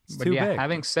 It's But too yeah, big.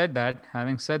 having said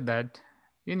that,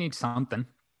 you need something,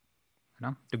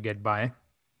 to get by.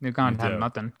 You can't You have do.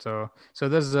 nothing. So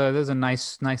there's a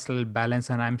nice little balance,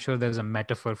 and I'm sure there's a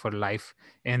metaphor for life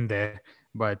in there.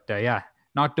 But yeah,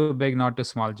 not too big, not too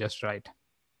small, just right.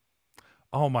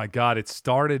 Oh my God. It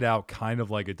started out kind of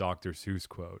like a Dr. Seuss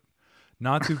quote.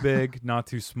 Not too big, not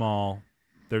too small.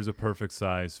 There's a perfect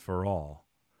size for all.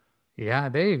 Yeah,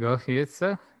 there you go. It's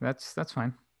that's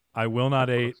fine. I will not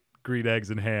eat green eggs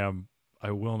and ham.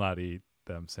 I will not eat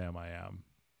them, Sam. I am.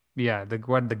 Yeah, the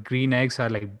green eggs are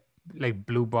like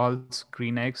blue balls.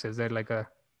 Green eggs. Is there like a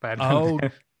parallel Oh,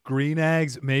 there? green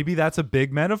eggs. Maybe that's a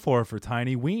big metaphor for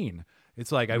tiny ween.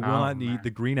 It's like I will Oh, not eat man. the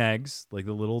green eggs, like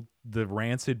the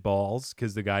rancid balls,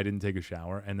 because the guy didn't take a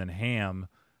shower, and then ham.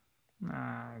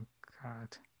 Ah,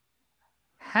 God.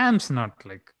 Ham's not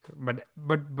like, but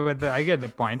I get the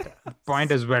point. The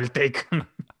point is well taken.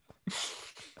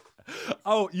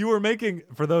 Oh, you were making,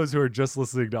 for those who are just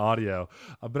listening to audio,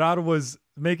 Abrar was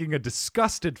making a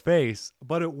disgusted face,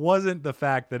 but it wasn't the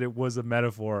fact that it was a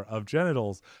metaphor of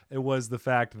genitals. It was the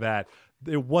fact that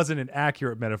it wasn't an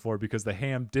accurate metaphor because the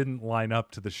ham didn't line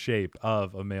up to the shape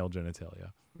of a male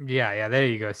genitalia. Yeah, there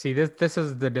you go. See, this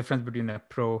is the difference between a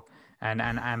pro and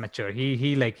an amateur.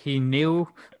 He knew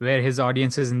where his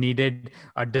audiences needed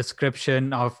a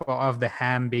description of the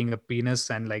ham being a penis,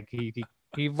 and like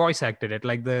he voice acted it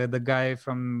like the guy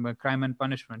from Crime and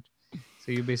Punishment.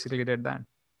 So you basically did that.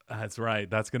 That's right.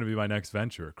 That's going to be my next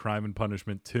venture. Crime and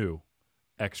Punishment 2.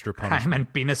 Extra Crime punishment.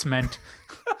 and penis meant.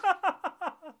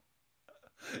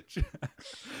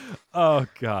 Oh,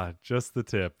 God. Just the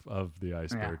tip of the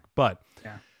iceberg. But,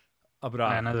 Yeah.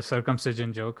 Abrar. Another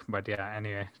circumcision joke, but yeah.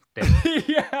 Anyway,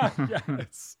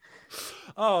 Yes.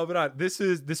 Oh, Abrar,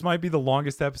 this might be the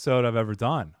longest episode I've ever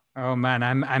done. oh man,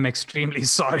 I'm extremely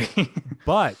sorry.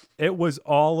 But it was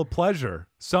all a pleasure.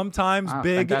 Sometimes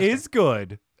big fantastic. is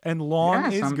good and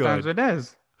long is sometimes good. it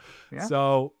is. Yeah.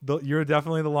 So you're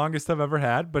definitely the longest I've ever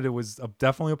had, but it was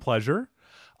definitely a pleasure.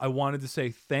 I wanted to say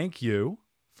thank you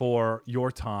for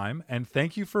your time and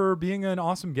thank you for being an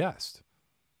awesome guest.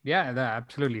 Yeah,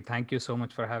 absolutely. Thank you so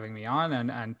much for having me on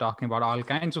and talking about all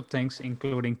kinds of things,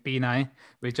 including Peni,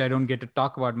 which I don't get to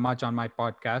talk about much on my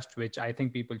podcast, which I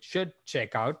think people should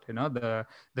check out. The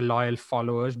loyal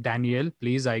followers. Daniel,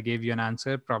 please, I gave you an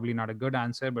answer. Probably not a good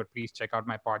answer, but please check out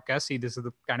my podcast. See, this is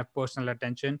the kind of personal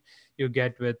attention you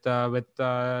get with the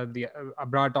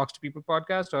Abrar Talks to People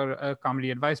podcast or a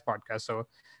comedy advice podcast. So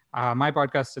my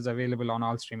podcast is available on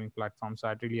all streaming platforms. So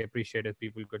I'd really appreciate if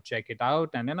people could check it out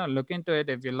and look into it.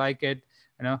 If you like it,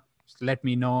 just let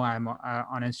me know. I'm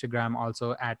on Instagram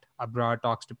also at Abrar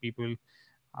Talks to People,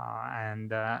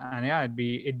 and yeah, it'd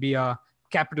be a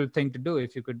capital thing to do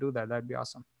if you could do that. That'd be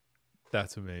awesome.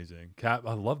 That's amazing. Cap,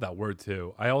 I love that word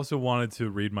too. I also wanted to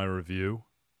read my review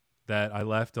that I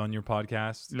left on your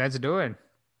podcast. Let's do it.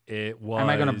 It was. Am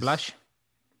I gonna blush?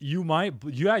 You might.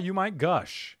 Yeah, you might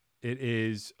gush. It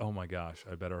is. Oh my gosh!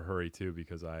 I better hurry too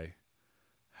because I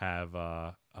have.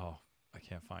 I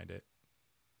can't find it.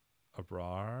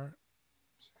 Abrar.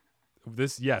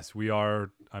 Yes, we are.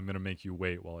 I'm gonna make you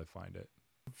wait while I find it.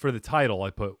 For the title,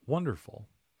 I put wonderful,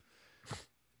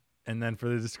 and then for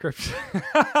the description,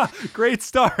 great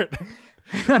start.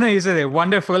 No, you said a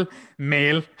wonderful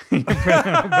male.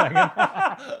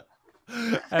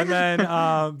 And then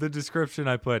the description,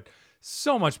 I put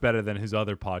so much better than his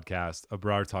other podcast,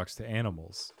 Abrar Talks to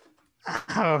Animals.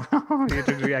 Oh,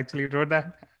 you actually wrote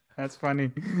that? That's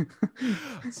funny.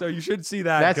 So you should see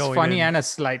that. That's going funny in. and a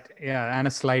slight,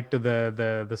 to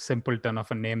the simpleton of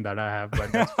a name that I have.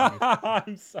 But that's funny.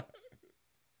 I'm sorry.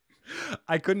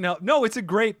 I couldn't help. No, it's a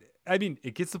great. I mean,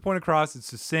 it gets the point across. It's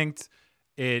succinct.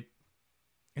 It's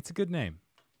a good name.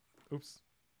 Oops.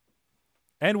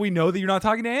 And we know that you're not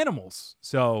talking to animals,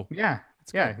 so Yeah,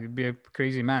 you'd be a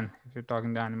crazy man if you're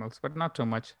talking to animals, but not so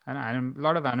much. And a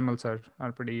lot of animals are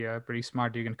pretty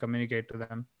smart. You can communicate to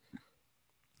them.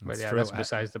 But That's yeah, true. that's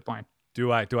besides the point.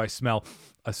 Do I smell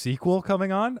a sequel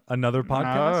coming on? Another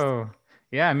podcast? Oh,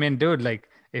 yeah. I mean, dude, like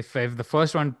if the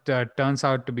first one turns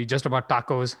out to be just about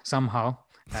tacos somehow,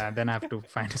 then I have to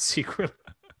find a sequel.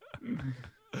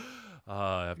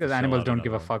 I have to Because fill animals out don't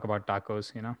give a another one. fuck about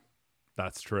tacos, you know?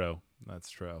 That's true. That's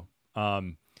true.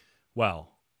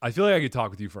 Well, I feel like I could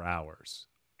talk with you for hours.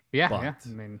 Yeah, But- yeah. I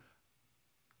mean,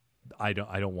 I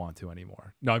don't want to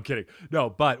anymore. No, I'm kidding. No,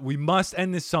 but we must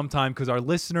end this sometime because our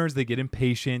listeners, they get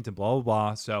impatient and blah, blah,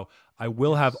 blah. So I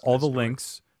will have all the let's do it.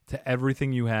 links to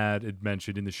everything you had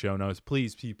mentioned in the show notes.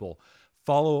 Please, people,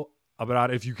 follow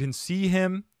Abrar. If you can see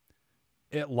him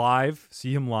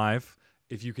see him live.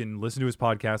 If you can listen to his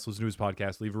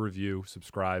podcast, leave a review,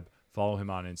 subscribe, follow him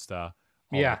on Insta.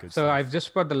 all yeah. that good So stuff. I've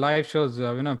just put the live shows,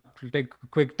 to take a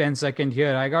quick 10-second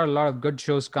here. I got a lot of good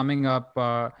shows coming up.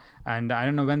 And I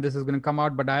don't know when this is going to come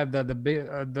out, but I have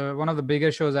the one of the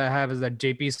bigger shows I have is at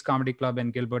JP's Comedy Club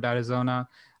in Gilbert, Arizona.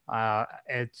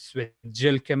 It's with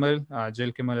Jill Kimmel.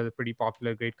 Jill Kimmel is a pretty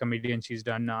popular, great comedian. She's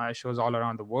done shows all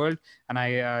around the world, and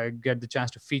I get the chance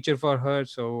to feature for her.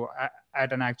 So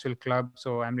at an actual club,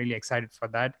 so I'm really excited for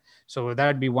that. So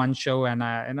that'd be one show,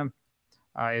 and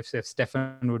if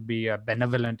Stefan would be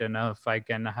benevolent enough, I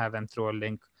can have him throw a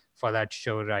link for that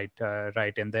show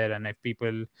right in there. And if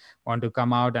people want to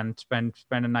come out and spend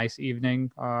a nice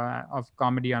evening of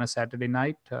comedy on a Saturday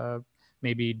night,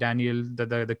 maybe Daniel,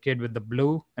 the kid with the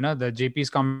blue, the JP's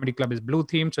Comedy Club is blue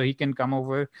themed, so he can come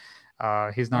over.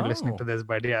 He's not listening to this,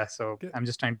 but yeah, so I'm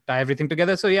just trying to tie everything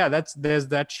together. So yeah, there's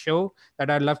that show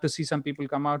that I'd love to see some people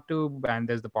come out to, and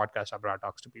there's the podcast Abrar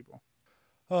Talks to People.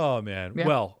 Oh, man. Yeah.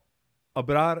 Well,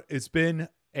 Abrar, it's been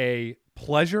a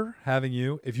pleasure having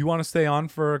you. If you want to stay on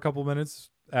for a couple minutes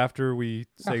after we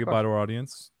say of goodbye course. to our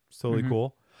audience, it's totally Mhm.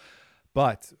 cool.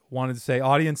 But wanted to say,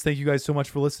 audience, thank you guys so much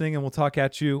for listening, and we'll talk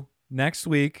at you next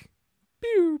week.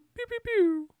 Pew, pew, pew,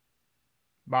 pew.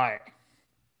 Bye.